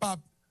 Nous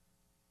capables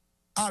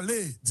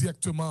aller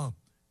directement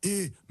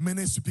et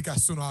mener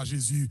supplication à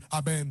Jésus.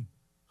 Amen.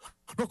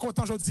 Donc,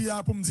 content aujourd'hui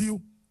pour me dire,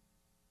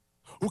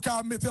 ou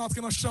qu'à mettre entrer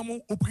dans la chambre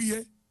ou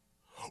prier,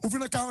 ou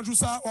venir 40 jours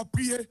ça, ou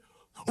prier.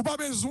 Ou pas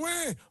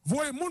besoin de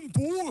voir les gens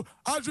pour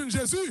adjoindre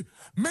Jésus,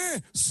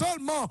 mais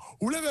seulement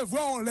vous levez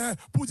voix en l'air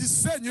pour dire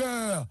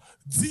Seigneur,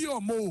 dis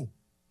un mot.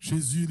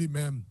 Jésus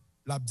lui-même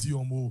l'a dit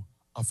un mot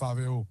en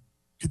faveur.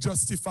 He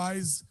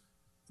justifies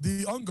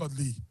the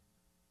ungodly.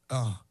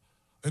 And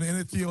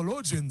the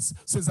theologians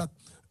says that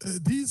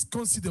these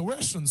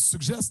considerations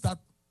suggest that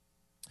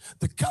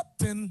the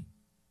captain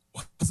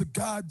was a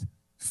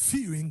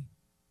God-fearing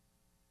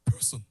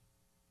person,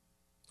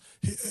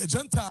 a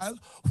Gentile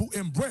who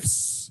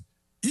embraced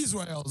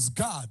Israel's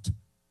God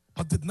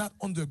but did not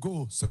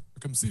undergo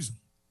circumcision.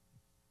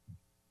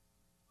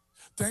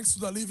 Thanks to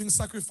the living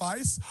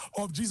sacrifice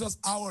of Jesus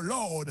our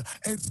Lord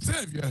and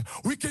Savior,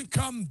 we can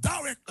come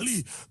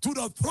directly to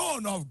the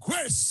throne of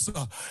grace.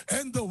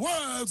 In the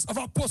words of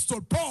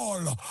Apostle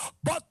Paul,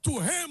 but to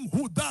him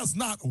who does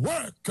not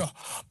work,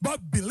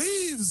 but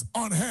believes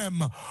on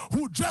him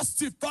who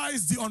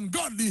justifies the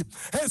ungodly,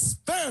 his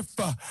faith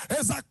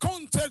is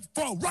accounted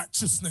for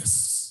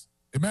righteousness.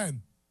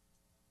 Amen.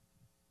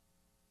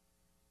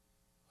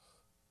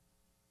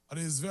 It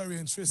is very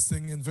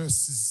interesting in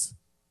verses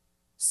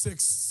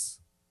 6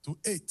 to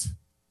 8,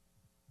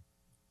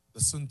 the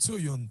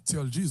centurion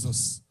tells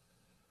Jesus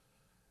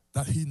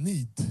that he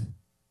need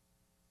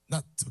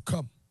not to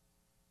come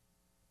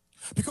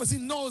because he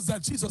knows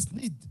that Jesus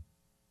need.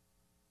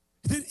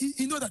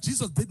 He knows that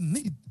Jesus didn't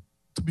need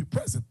to be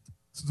present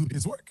to do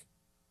his work.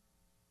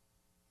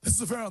 This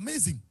is very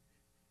amazing.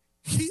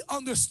 He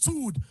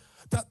understood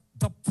that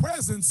the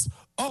presence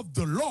of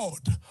the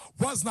Lord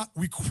was not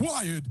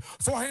required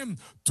for him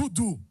to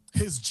do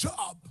his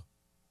job.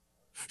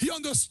 He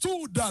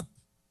understood that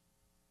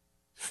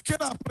que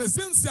la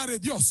presencia de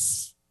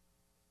Dios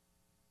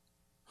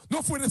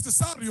no fue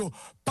necesario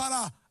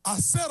para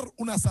hacer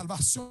una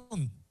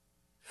salvación.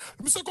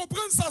 Vous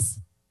comprenez ça,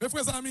 mes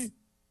frères amis?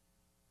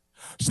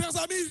 Chers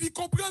amis, ils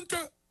comprennent que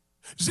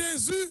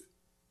Jésus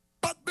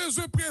pas de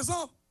besoin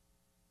présent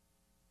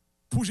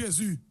pour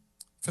Jésus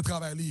fait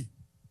travailler.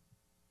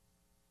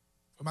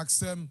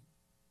 Maxime,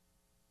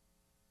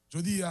 je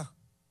dis,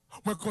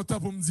 moi content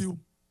pour me dire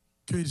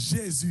que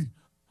Jésus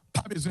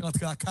pas besoin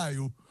d'entrer à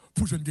caillou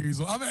pour jouer une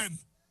guérison. Amen.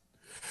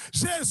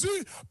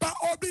 Jésus pas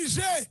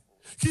obligé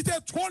quitter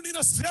le trône dans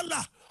le ciel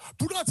là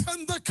pour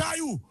entrer dans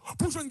caillou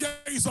pour jouer une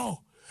guérison.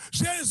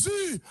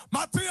 Jésus,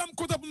 matin, I'm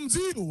content pour me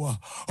dire,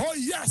 oh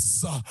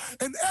yes,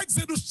 in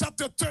Exodus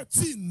chapter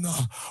 13,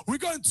 we're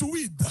going to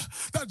read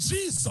that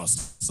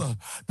Jesus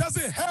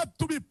doesn't have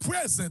to be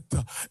present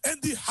in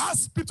the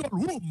hospital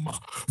room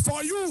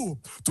for you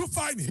to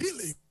find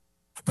healing.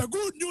 The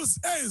good news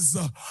is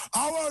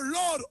our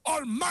Lord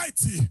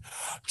Almighty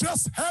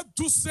just had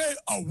to say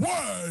a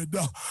word,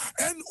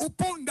 and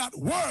upon that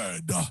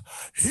word,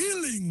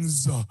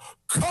 healings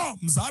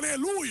comes.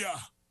 Hallelujah.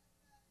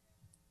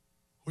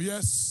 Oh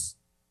yes,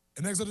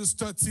 in Exodus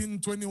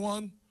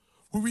 13:21,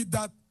 we read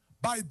that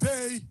by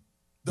day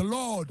the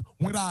Lord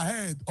went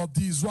ahead of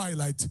the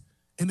Israelites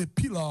in a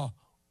pillar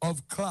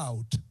of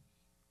cloud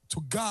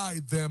to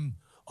guide them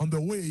on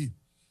the way,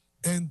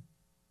 and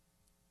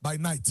by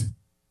night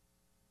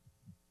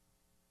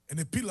in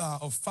a pillar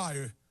of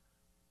fire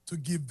to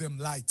give them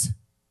light,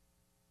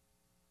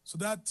 so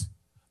that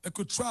they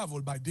could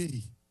travel by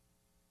day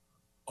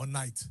or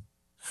night.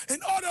 In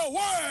other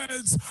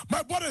words,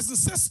 my brothers and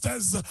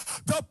sisters,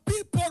 the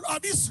people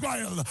of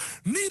Israel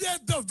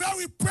needed the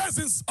very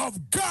presence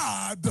of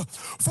God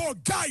for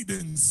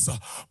guidance.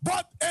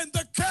 But in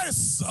the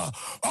case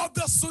of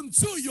the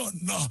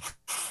centurion,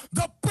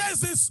 the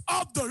presence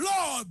of the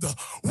Lord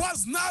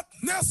was not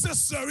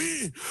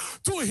necessary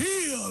to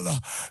heal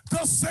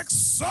the sick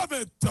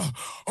servant.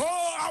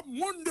 Oh, I'm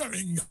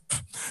wondering,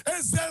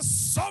 is there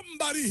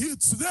somebody here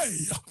today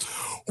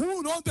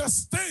who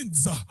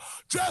understands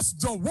just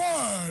the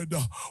word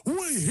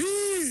will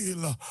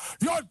heal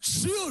your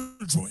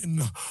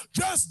children?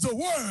 Just the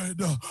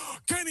word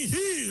can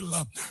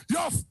heal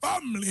your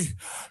family.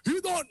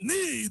 You don't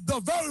need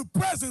the very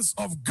presence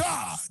of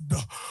God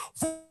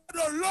for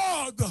the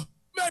Lord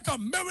make a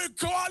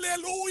miracle.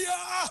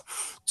 Hallelujah.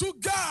 To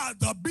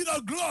God be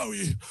the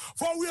glory,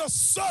 for we are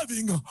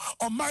serving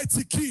a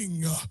mighty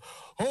King.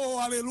 Oh,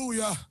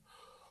 hallelujah.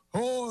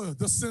 Oh,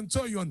 the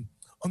centurion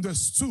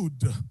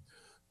understood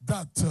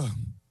that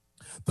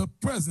the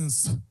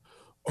presence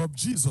of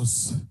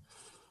Jesus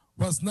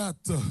was not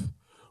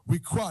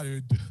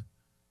required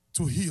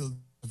to heal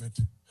it.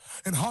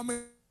 And how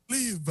many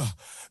believe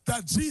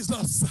that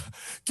Jesus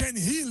can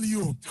heal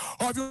you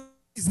of your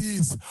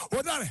disease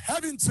without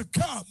having to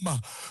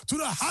come to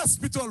the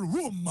hospital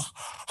room?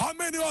 How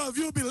many of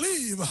you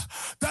believe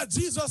that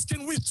Jesus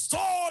can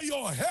restore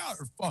your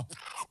health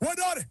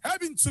without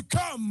having to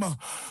come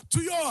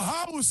to your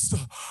house?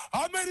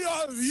 How many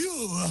of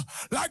you,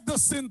 like the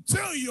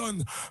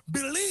centurion,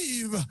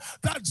 believe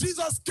that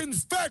Jesus can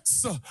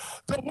fix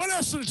the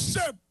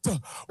relationship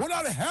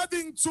without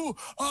having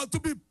to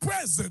be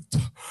present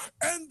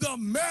in the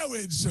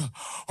marriage?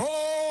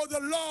 Oh, the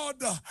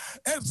Lord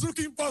is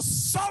looking for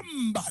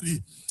somebody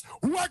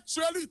who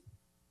actually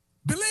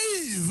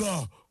believe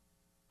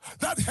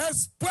that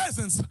his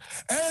presence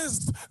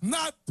is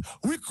not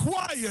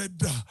required,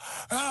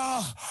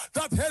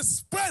 that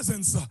his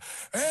presence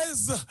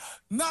is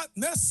not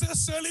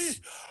necessarily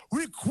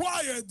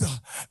required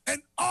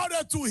in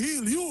order to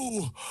heal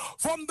you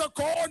from the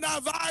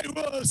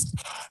coronavirus.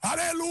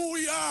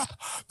 Hallelujah.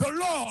 The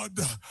Lord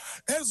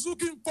is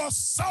looking for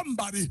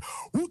somebody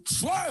who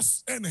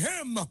trusts in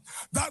him,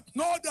 that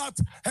know that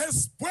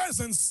his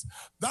presence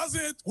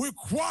doesn't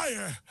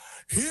require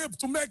him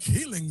to make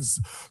healings,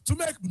 to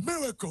make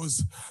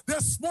miracles.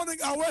 This morning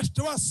I wish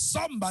there was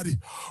somebody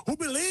who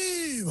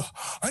believe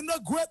in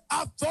the great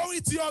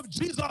authority of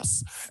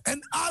Jesus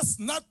and asks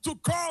not to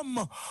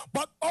come,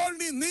 but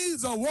only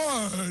needs a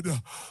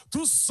word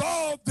to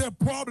solve their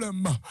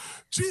problem.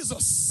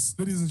 Jesus,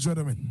 ladies and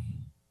gentlemen,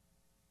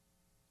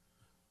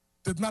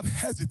 did not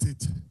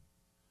hesitate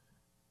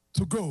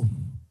to go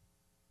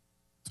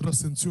to the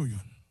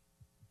centurion's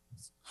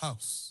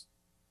house.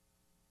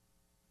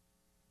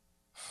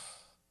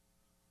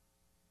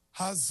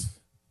 As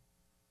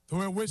the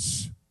way in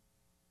which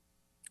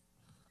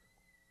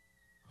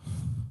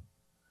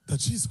that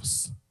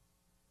Jesus,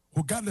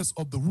 regardless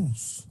of the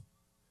rules,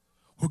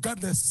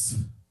 regardless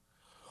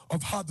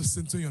of how the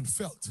centurion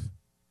felt,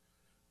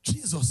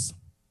 Jesus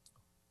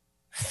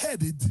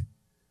headed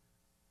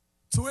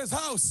to his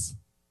house.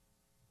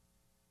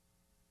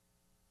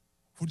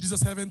 Would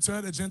Jesus have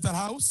entered a Gentile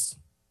house?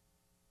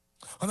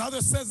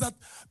 Another says that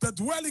the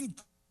dwelling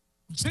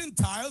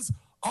Gentiles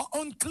are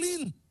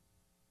unclean.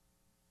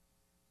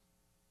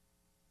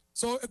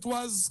 So it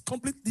was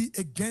completely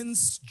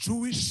against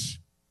Jewish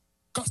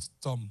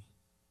custom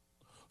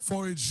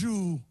for a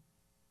Jew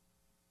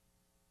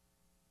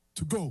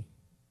to go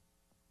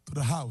to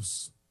the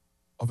house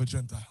of a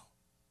Gentile.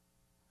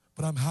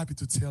 But I'm happy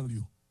to tell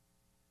you,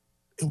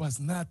 it was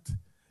not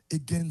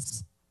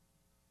against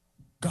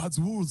God's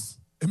rules.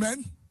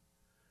 Amen?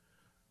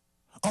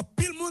 En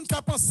pile moun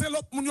ka pense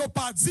l'autre moun yo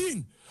pa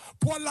din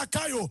pour la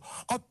kayo.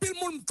 En pile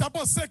moun ka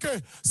pense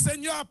que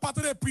Seigneur a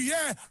parlé de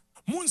prière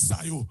moun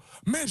sa yo.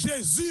 Mais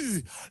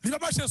Jésus, il va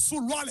marcher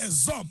sous loi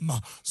les hommes,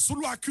 sous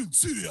loi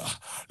culture,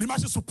 il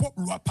marche sous propre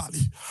loi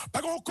parler.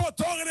 Par contre,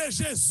 quand on est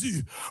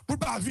Jésus pour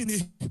pas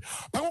venir.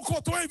 Par contre,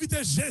 quand on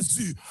invite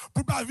Jésus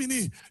pour pas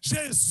venir.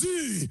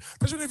 Jésus,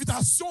 c'est une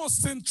invitation au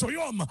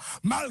centurion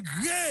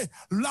malgré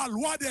la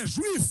loi des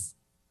Juifs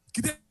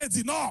qui te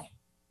dit non.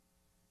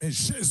 Et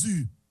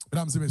Jésus,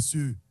 mesdames et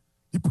messieurs,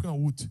 il prend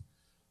route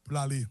pour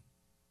aller.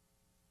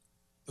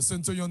 The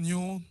centurion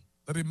knew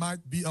that it might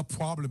be a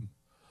problem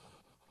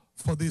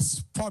for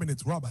this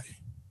prominent rabbi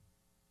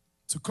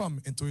to come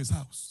into his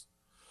house.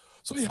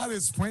 So he had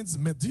his friends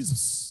met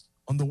Jesus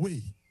on the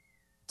way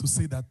to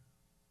say that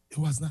it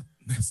was not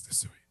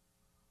necessary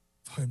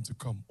for him to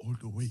come all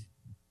the way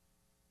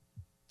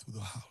to the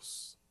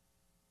house.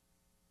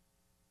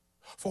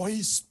 For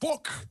he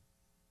spoke,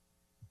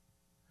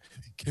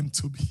 he came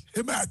to be.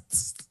 Amen.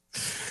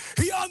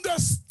 He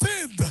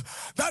understood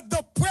that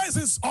the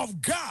presence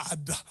of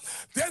God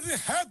didn't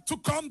have to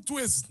come to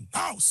his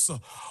house.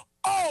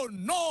 Oh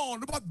non,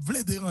 ne pas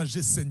voulez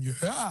déranger Seigneur.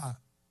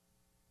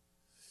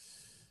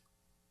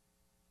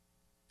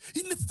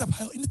 Il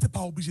n'était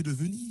pas obligé de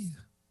venir.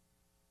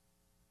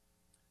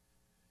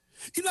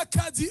 Il n'a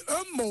qu'à dire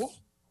un mot,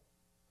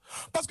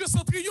 parce que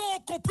Centurion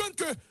comprend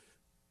que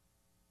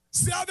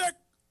c'est avec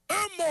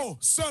un mot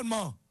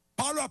seulement,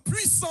 par la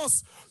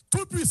puissance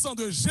toute puissante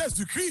de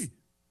Jésus-Christ,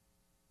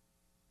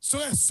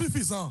 serait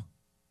suffisant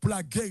pour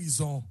la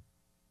guérison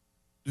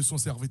de son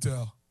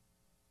serviteur.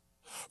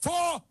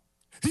 For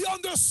he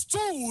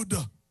understood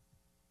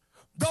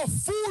the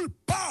full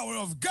power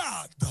of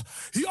God.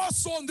 He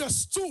also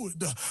understood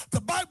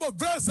the Bible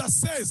verse that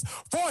says,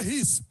 for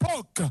he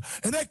spoke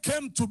and it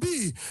came to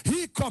be.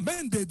 He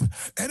commanded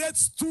and it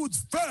stood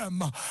firm.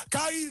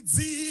 Car il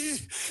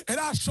dit et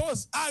la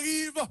chose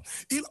arrive,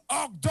 il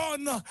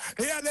ordonne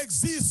et elle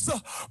existe,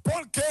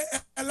 porque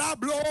el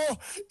habló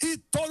y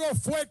todo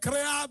fue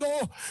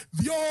creado,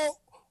 dio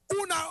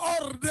una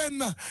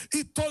orden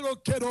y todo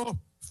quedó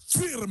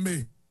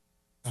firme.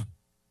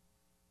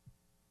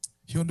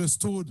 He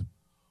understood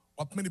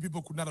what many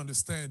people could not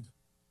understand.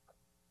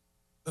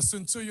 The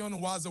centurion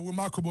was a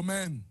remarkable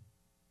man.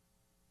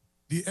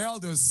 The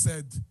elders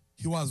said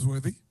he was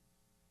worthy.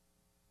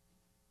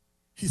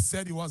 He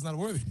said he was not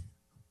worthy.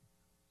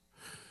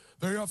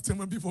 Very often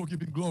when people are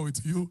giving glory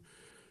to you,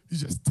 you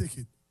just take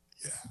it.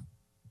 Yeah.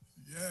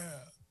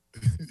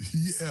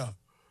 Yeah.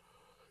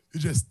 You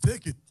just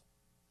take it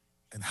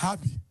and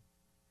happy.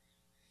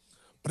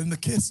 But in the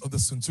case of the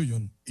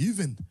centurion,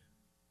 even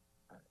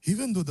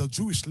though the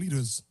Jewish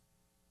leaders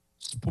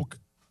spoke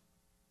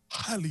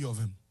highly of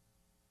him,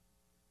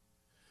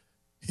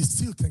 he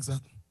still thinks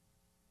that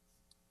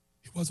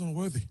he was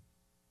unworthy.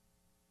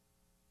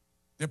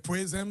 They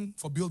praised him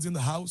for building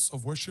the house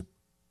of worship.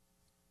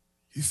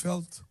 He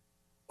felt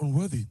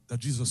unworthy that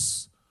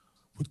Jesus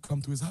would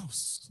come to his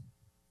house.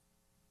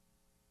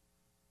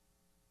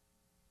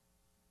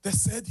 They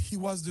said he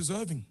was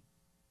deserving.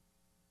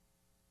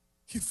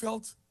 He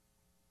felt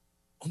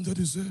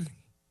underdeserving.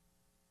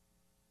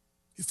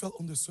 He felt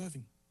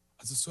underserving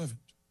as a servant.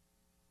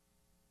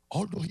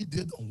 Although he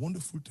did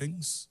wonderful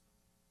things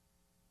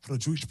for the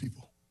Jewish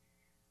people.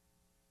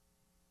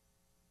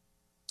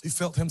 He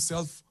felt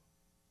himself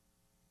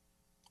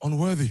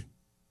unworthy.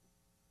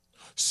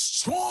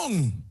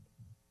 Strong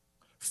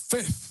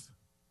faith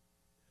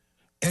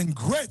and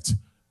great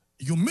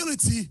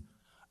humility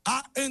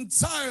are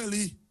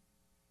entirely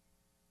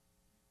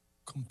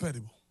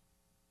compatible.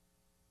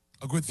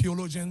 A great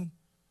theologian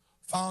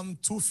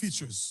found two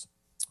features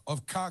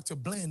of character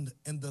blend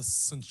in the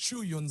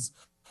centurions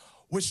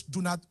which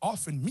do not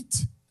often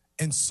meet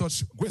in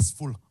such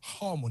graceful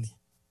harmony.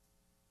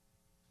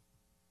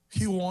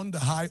 He won the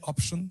high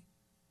option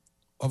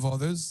of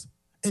others,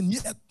 and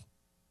yet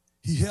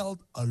he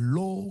held a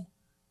low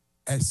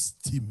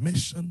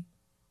estimation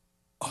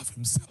of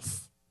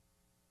himself.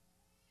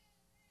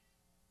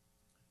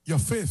 Your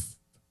faith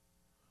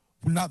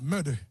will not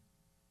murder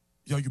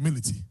your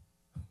humility.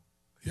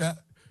 Yeah,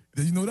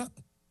 did you know that?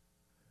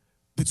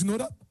 Did you know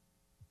that?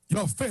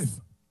 Your faith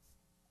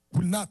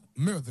will not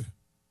murder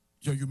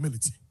your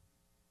humility.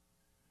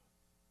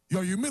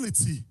 Your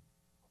humility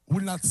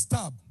will not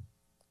stab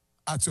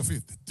at your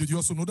faith. Did you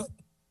also know that?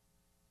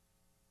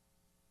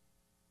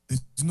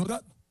 Did you know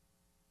that?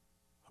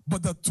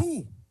 But the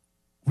two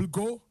will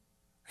go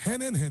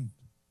hand in hand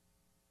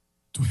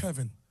to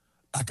heaven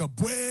like a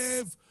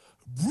brave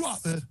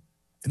brother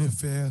and a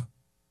fair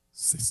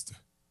sister.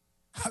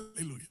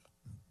 Hallelujah.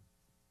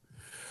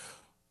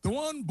 The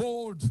one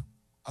bold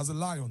as a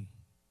lion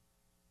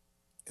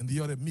and the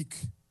other meek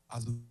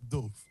as a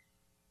dove.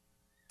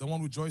 The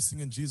one rejoicing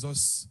in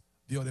Jesus,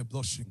 the other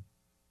blushing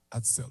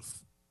at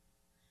self.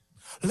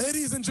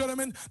 Ladies and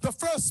gentlemen, the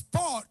first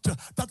part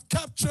that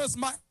captures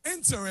my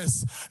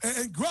interest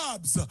and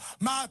grabs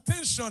my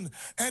attention,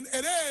 and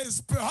it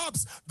is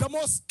perhaps the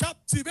most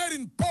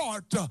captivating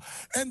part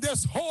in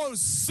this whole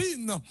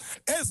scene,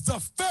 is the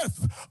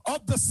faith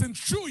of the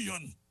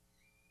centurion.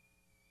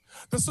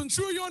 The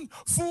centurion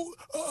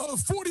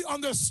fully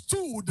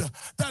understood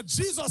that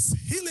Jesus'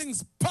 healing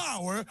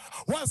power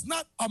was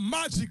not a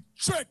magic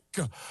trick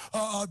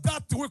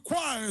that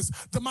requires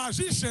the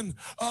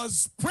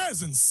magician's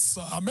presence.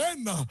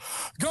 Amen.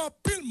 Gan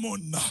pile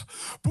moun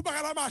pou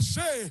pa la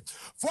marcher,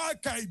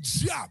 faut kay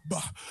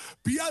diable,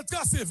 puis al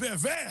trase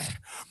vers.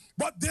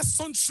 But the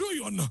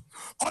centurion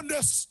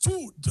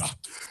understood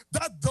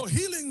that the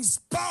healing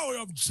power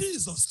of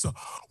Jesus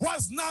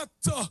was not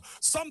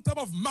some type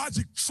of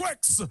magic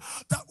tricks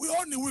that we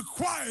only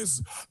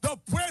requires the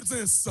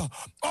presence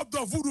of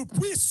the voodoo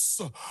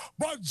priest.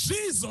 But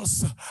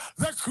Jesus,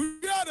 the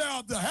creator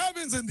of the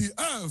heavens and the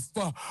earth,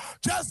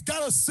 just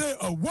gotta say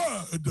a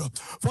word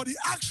for the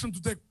action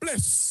to take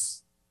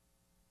place.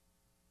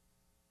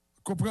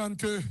 Comprendre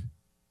que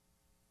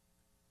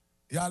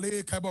y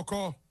aller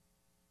Kaiboko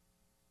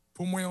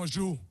pour moi un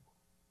jour,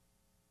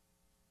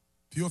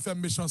 puis on fait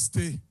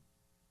méchanceté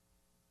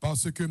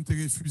parce que m'te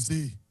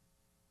refusé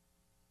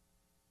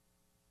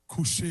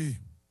coucher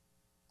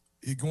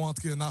et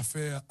entrer en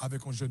affaire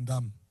avec une jeune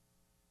dame.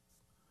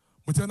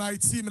 Moi en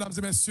Haïti, mesdames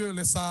et messieurs,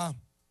 laissez ça.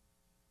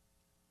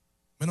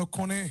 Mais nous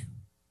connaissons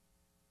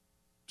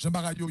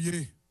Jean-Barra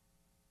Yoye,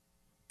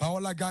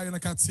 parole la gagne dans le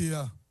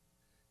quartier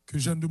que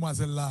jeune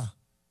demoiselle là,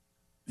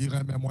 il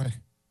remet moi.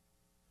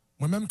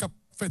 Moi-même qui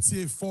fait si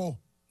effort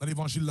dans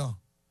l'évangile là,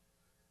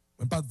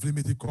 même pas de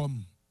mettre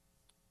comme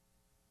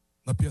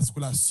dans pièce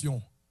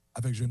relation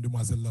avec jeune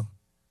demoiselle là.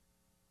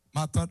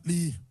 Ma tante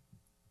li,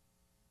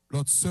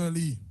 l'autre sœur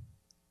li,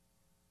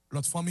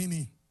 l'autre famille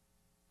li,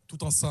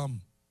 tout ensemble,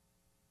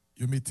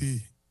 yo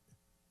mettez,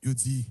 yo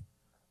dit,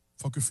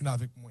 faut que finisse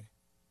avec moi.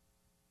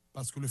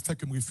 Parce que le fait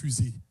que me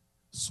refuser,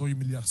 son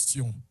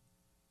humiliation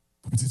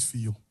pour petite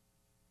fille.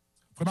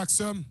 Frère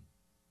Maxime,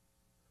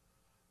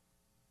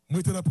 moi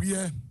j'étais dans la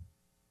prière,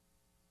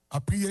 à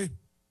prier,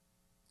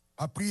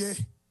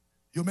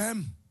 yo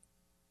même,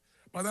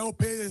 pendant qu'on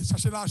paye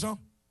chercher l'argent,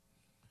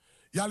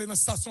 il allait dans la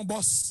station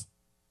boss,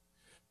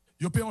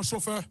 yo paye un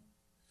chauffeur,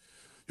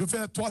 yo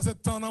fait 3 heures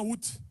de temps en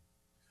route,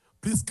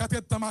 plus 4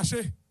 heures de temps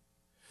marché,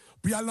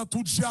 puis il allait dans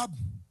tout diable,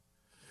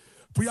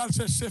 puis il allait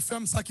chercher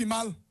femme ça qui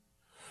mal.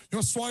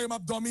 Une soirée, m'a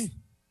dormi.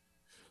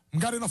 Je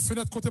regarde dans la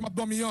fenêtre côté m'a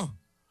dormi. Moi,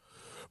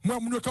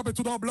 je me campe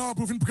tout en blanc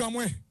pour venir prendre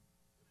moi.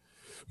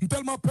 J'ai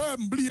tellement peur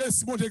de m'oublier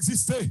si bon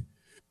j'existais.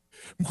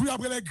 Je cours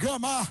après les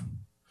grands-mères.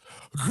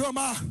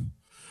 Grands-mères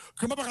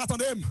pas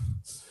attendre.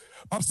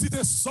 Je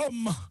cite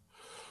Somme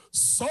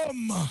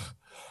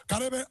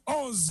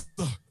 91.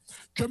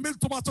 Que 1000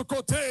 tomates à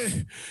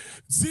côté,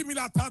 10 000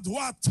 à ta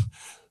droite.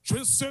 Je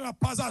ne serai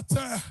pas à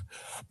terre,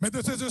 mais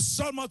de tes yeux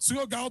seulement tu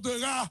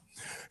regarderas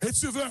et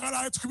tu verras la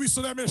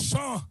rétribution des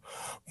méchants.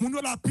 Mon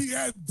la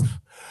pirate,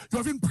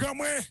 ils viennent prendre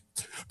moi,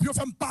 puis ils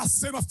font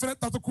passer dans la fenêtre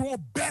dans ton courant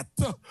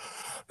bête.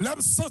 Là,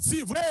 me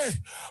sentir vrai,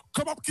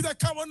 comme qui est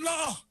Cameroun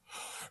là.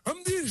 On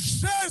me dit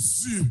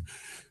Jésus,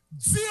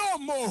 dis un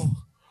mot.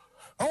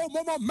 Au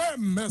moment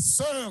même, mes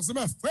sœurs et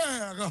mes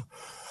frères,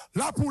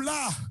 là pour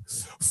là,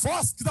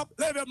 force qui t'a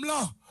levé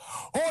là,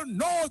 au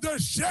nom de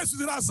Jésus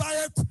de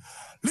Nazareth,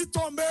 il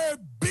tombe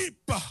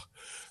bip.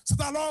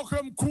 C'est alors que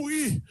je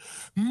couris,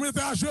 je me mettais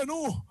à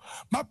genoux,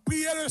 je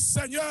priais le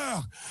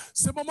Seigneur.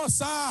 C'est moment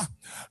ça,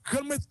 que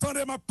je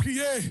m'étendais, je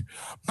priais,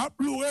 je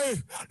pleurais,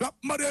 je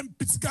demandais un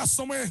petit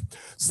garçon,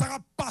 ça va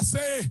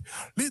passer,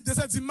 les 2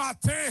 heures du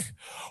matin,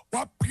 je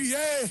prier.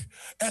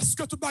 Est-ce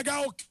que tout le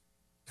bagarre,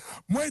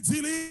 moi, je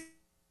dis,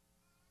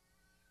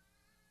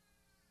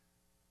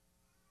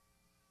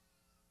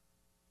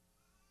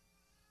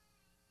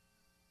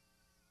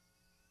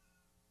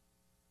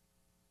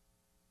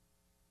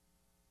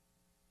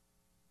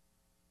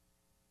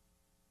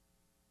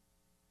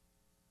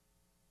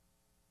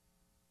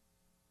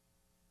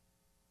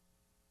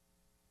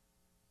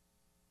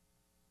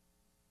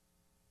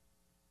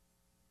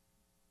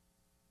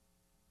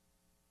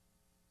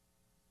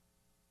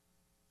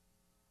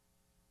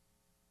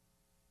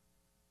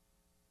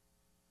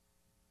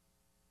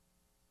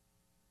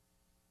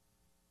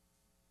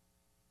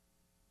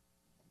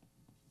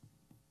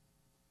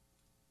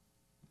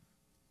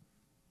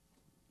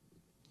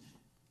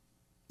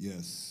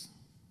 Yes.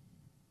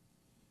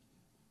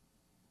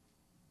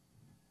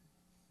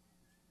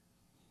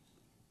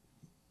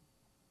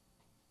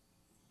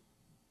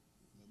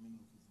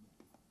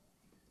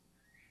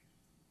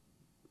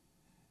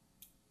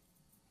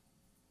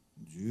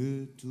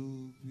 Dieu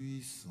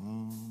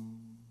Tout-Puissant,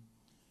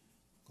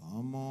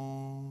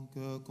 comment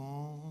que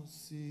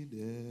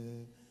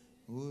considère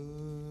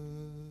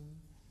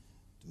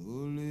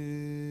tout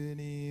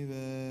l'univers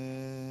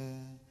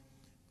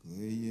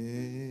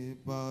créé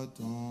par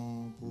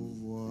ton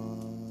pouvoir,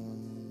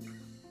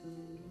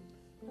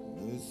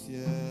 le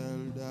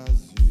ciel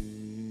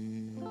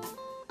d'azur,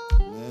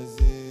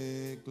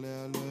 les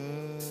éclairs,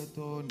 le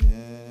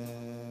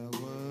tonnerre,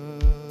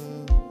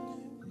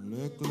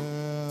 le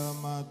clair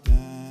matin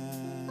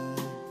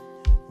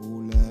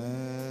ou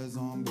les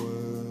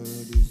ombres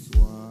du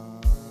soir.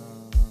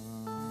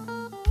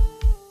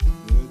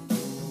 De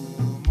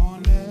tout mon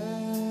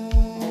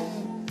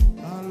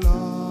être,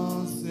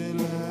 alors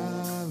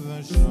s'élève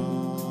un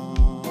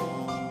chant.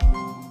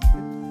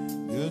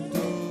 Dieu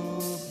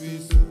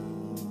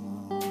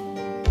Tout-Puissant,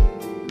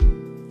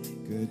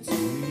 que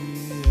tu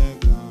es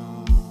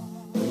grand.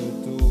 De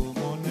tout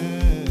mon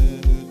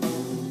être, de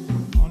tout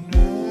mon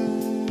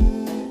être,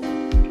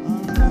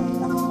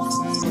 alors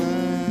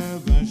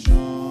s'élève un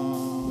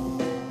chant.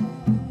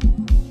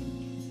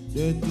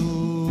 De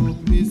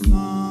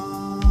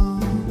Tout-Puissant,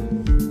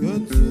 que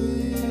tu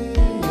es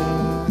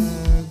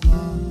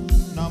grand.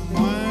 N'a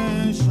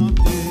moins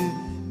chanté,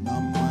 n'a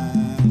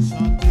moins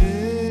chanté.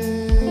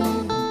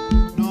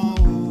 Non,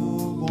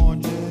 bon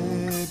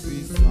Dieu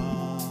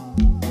puissant.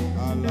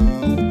 Allah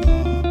ou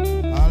grand,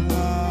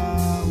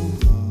 Allah ou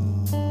grand.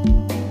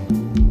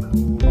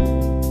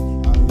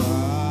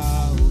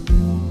 Allah ou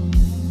grand.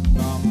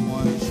 N'a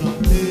moins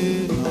chanté,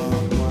 n'a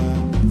moins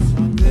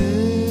chanté.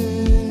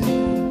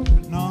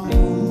 Non,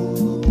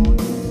 bon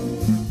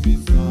Dieu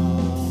puissant.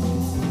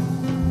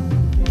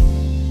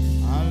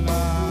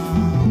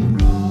 Allah ou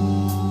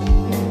grand,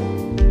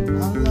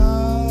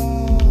 Allah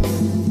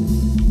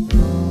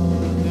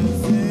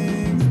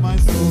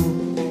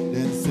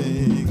then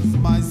sings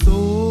my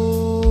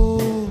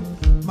soul,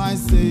 my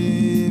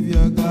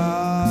Savior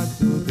God,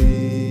 to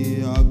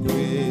thee, a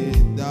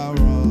great thou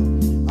rock,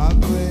 a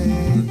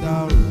great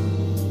thou rock.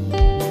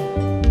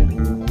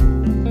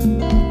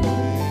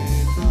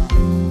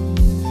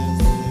 Then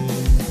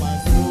sings my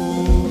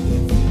soul,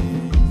 then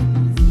sings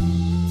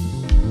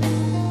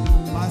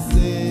my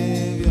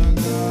Savior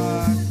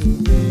God, to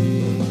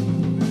thee,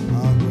 a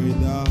great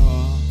thou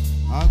rock,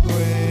 a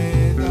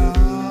great thou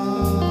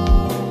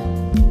rock,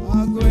 a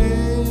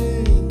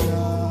great thou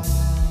rock.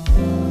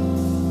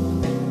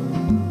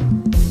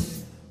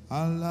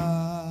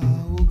 Allah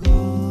ou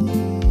grand,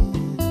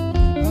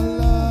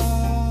 Allah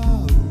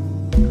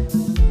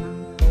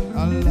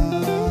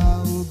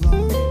ou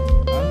grand,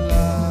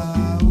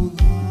 Allah ou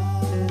grand,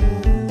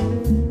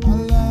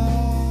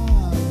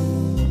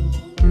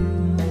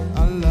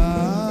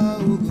 Allah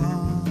ou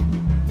grand,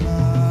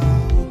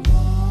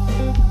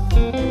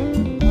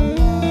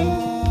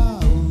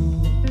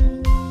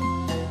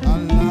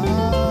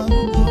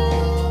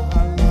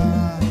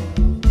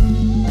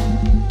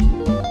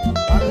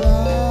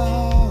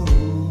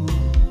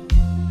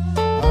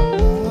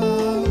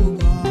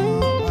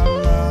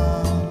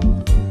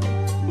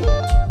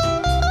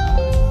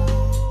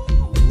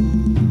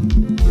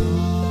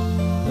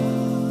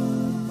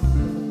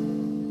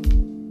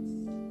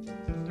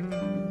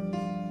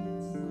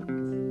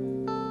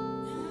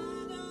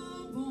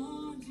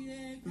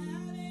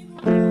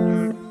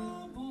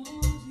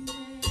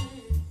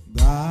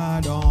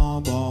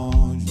 Gardons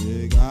bon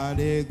Dieu,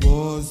 gardez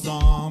gros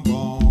sans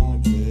bon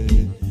Dieu.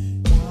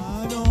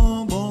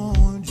 Gardons bon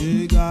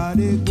Dieu,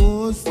 gardez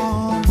gros sans